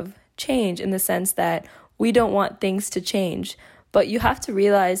of change, in the sense that we don't want things to change, but you have to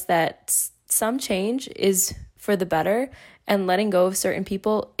realize that some change is for the better, and letting go of certain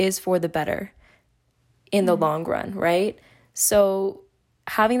people is for the better in the long run, right? So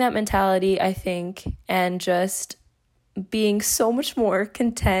having that mentality, I think, and just being so much more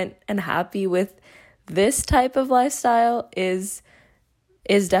content and happy with this type of lifestyle is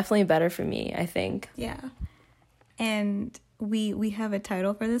definitely better for me, I think. Yeah. And we have a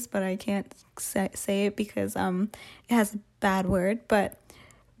title for this, but I can't say it because it has a bad word, but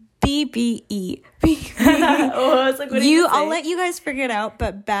BBE. Oh, I was like, what I'll let you guys figure it out,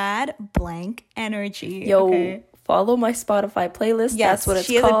 but bad blank energy. Yo, okay? Follow my Spotify playlist. Yes, that's what it's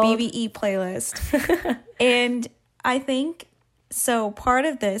called. She has a BBE playlist. And I think, so part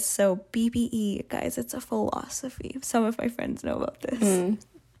of this, so BBE, guys, it's a philosophy. Some of my friends know about this.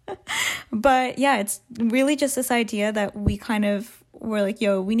 But yeah, it's really just this idea that we kind of were like,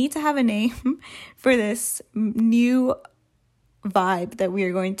 yo, we need to have a name for this new vibe that we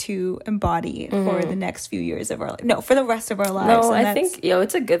are going to embody for the next few years of our life. No, for the rest of our lives. No, I think,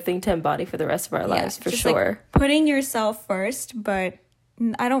 it's a good thing to embody for the rest of our lives, for sure. Like putting yourself first, but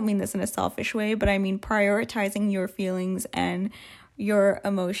I don't mean this in a selfish way, but I mean prioritizing your feelings and your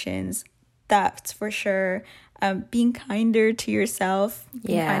emotions. That's for sure. Being kinder to yourself,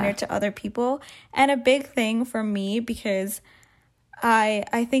 being kinder to other people. And a big thing for me, because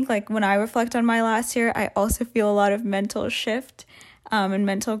I think, like, when I reflect on my last year, I also feel a lot of mental shift and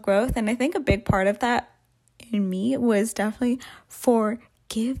mental growth. And I think a big part of that in me was definitely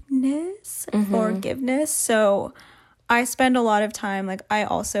forgiveness. So I spend a lot of time, like, I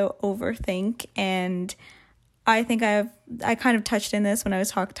also overthink, and I think I kind of touched on this when I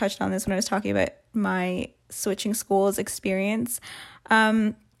was talking about my switching schools experience.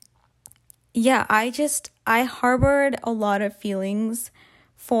 Yeah, I harbored a lot of feelings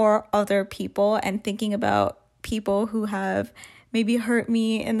for other people and thinking about people who have maybe hurt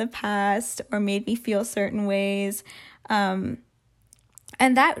me in the past or made me feel certain ways.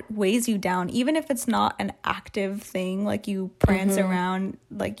 And that weighs you down, even if it's not an active thing, like you prance around,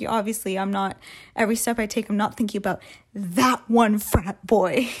 like you obviously, every step I take, I'm not thinking about that one frat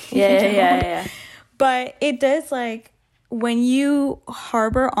boy. Yeah. But it does, like, when you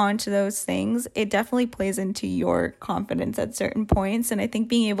harbor onto those things, it definitely plays into your confidence at certain points. And I think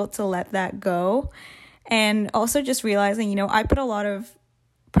being able to let that go, and also just realizing, I put a lot of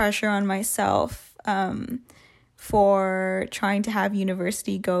pressure on myself, for trying to have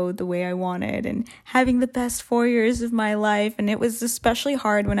university go the way I wanted and having the best 4 years of my life. And it was especially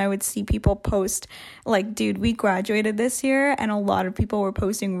hard when I would see people post, like, dude, we graduated this year, and a lot of people were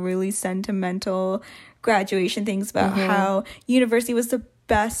posting really sentimental graduation things about how university was the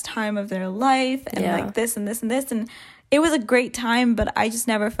best time of their life and like this and this and this. And it was a great time, but I just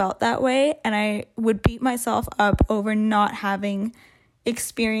never felt that way. And I would beat myself up over not having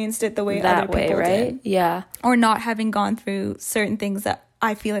experienced it the way other people did. Yeah. Or not having gone through certain things that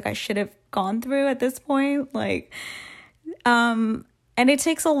I feel like I should have gone through at this point. Like, and it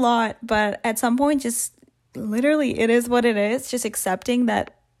takes a lot, but at some point, just literally, it is what it is. Just accepting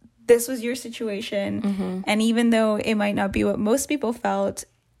that this was your situation. And even though it might not be what most people felt,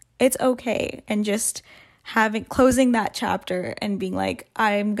 it's okay. And just closing that chapter and being like,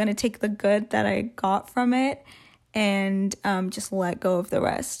 I'm going to take the good that I got from it and just let go of the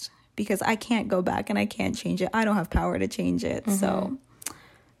rest, because I can't go back and I can't change it. I don't have power to change it. So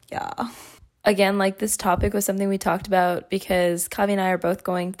yeah, again, like, this topic was something we talked about because Kavi and I are both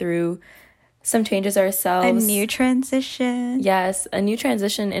going through some changes ourselves. A new transition. Yes, a new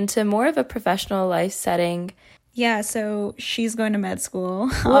transition into more of a professional life setting. Yeah, so she's going to med school.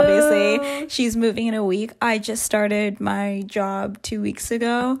 Obviously, she's moving in a week. I just started my job 2 weeks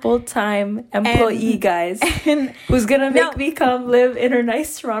ago. Full-time employee, guys. Who's gonna make me come live in her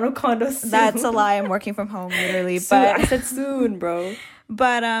nice Toronto condo soon. That's a lie. I'm working from home, literally. But I said soon, bro.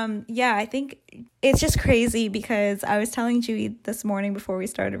 But yeah, I think it's just crazy because I was telling Julie this morning before we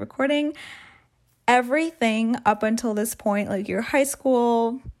started recording, everything up until this point, like your high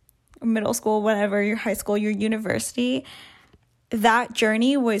school, middle school, whatever, your high school, your university, that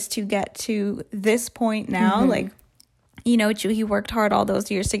journey was to get to this point now. Like, Juhi worked hard all those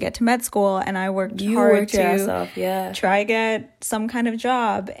years to get to med school, and I worked hard to try get some kind of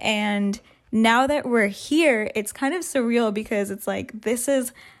job. And now that we're here, it's kind of surreal because it's like, this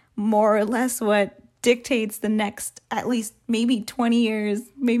is more or less what dictates the next, at least maybe 20 years,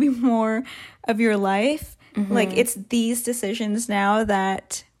 maybe more of your life. Like, it's these decisions now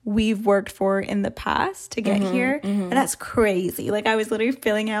that we've worked for in the past to get here. And that's crazy. Like, I was literally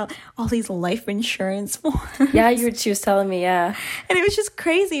filling out all these life insurance forms. Yeah, she was telling me, yeah. And it was just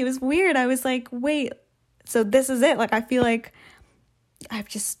crazy. It was weird. I was like, wait, so this is it? Like, I feel like I've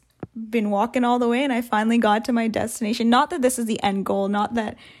just been walking all the way and I finally got to my destination. Not that this is the end goal, not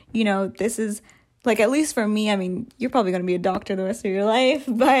that, this is, like, at least for me, I mean, you're probably going to be a doctor the rest of your life,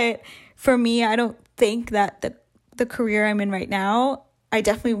 but for me, I don't think that the career I'm in right now, I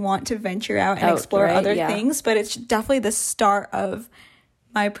definitely want to venture out and explore other things, but it's definitely the start of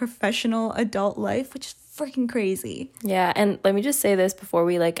my professional adult life, which is freaking crazy. Yeah, and let me just say this before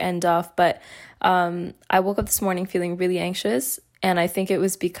we, like, end off, but I woke up this morning feeling really anxious, and I think it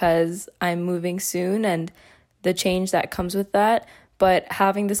was because I'm moving soon and the change that comes with that. But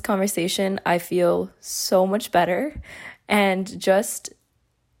having this conversation, I feel so much better, and just,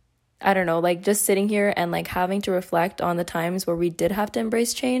 I don't know, like, just sitting here and, like, having to reflect on the times where we did have to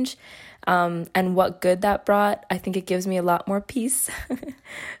embrace change, and what good that brought, I think it gives me a lot more peace.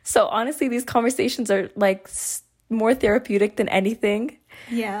 So honestly, these conversations are, like, more therapeutic than anything.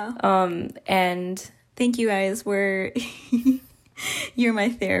 Yeah. And thank you guys. You're my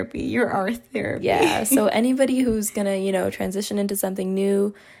therapy. You're our therapy. Yeah. So anybody who's gonna, transition into something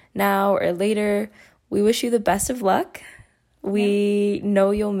new now or later, we wish you the best of luck. We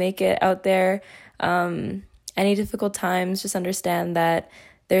know you'll make it out there. Any difficult times, just understand that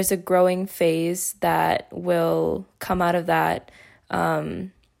there's a growing phase that will come out of that.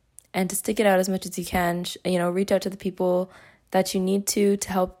 And to stick it out as much as you can, reach out to the people that you need to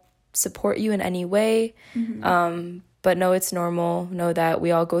help support you in any way. But know it's normal. Know that we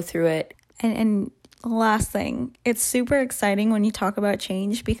all go through it. And last thing, it's super exciting when you talk about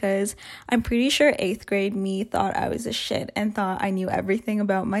change, because I'm pretty sure 8th grade me thought I was a shit and thought I knew everything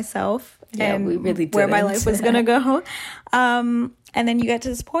about myself and we really where my didn't. life was gonna go. And then you get to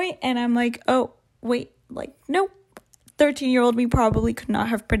this point, and I'm like, oh wait, like nope. 13-year-old me probably could not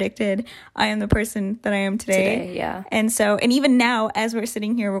have predicted I am the person that I am today. Yeah. And even now, as we're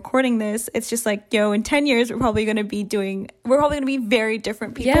sitting here recording this, it's just like, in 10 years, we're probably going to be very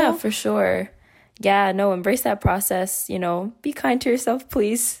different people. Yeah, for sure. Yeah, no, embrace that process, be kind to yourself,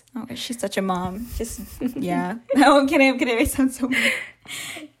 please. Oh, she's such a mom. Just, yeah. No, I'm kidding. I sound so mean.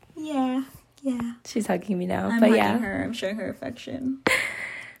 Yeah. She's hugging me now. I'm hugging her. I'm showing her affection.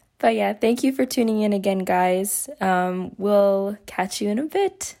 But yeah, thank you for tuning in again, guys. We'll catch you in a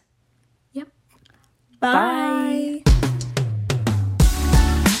bit. Yep. Bye.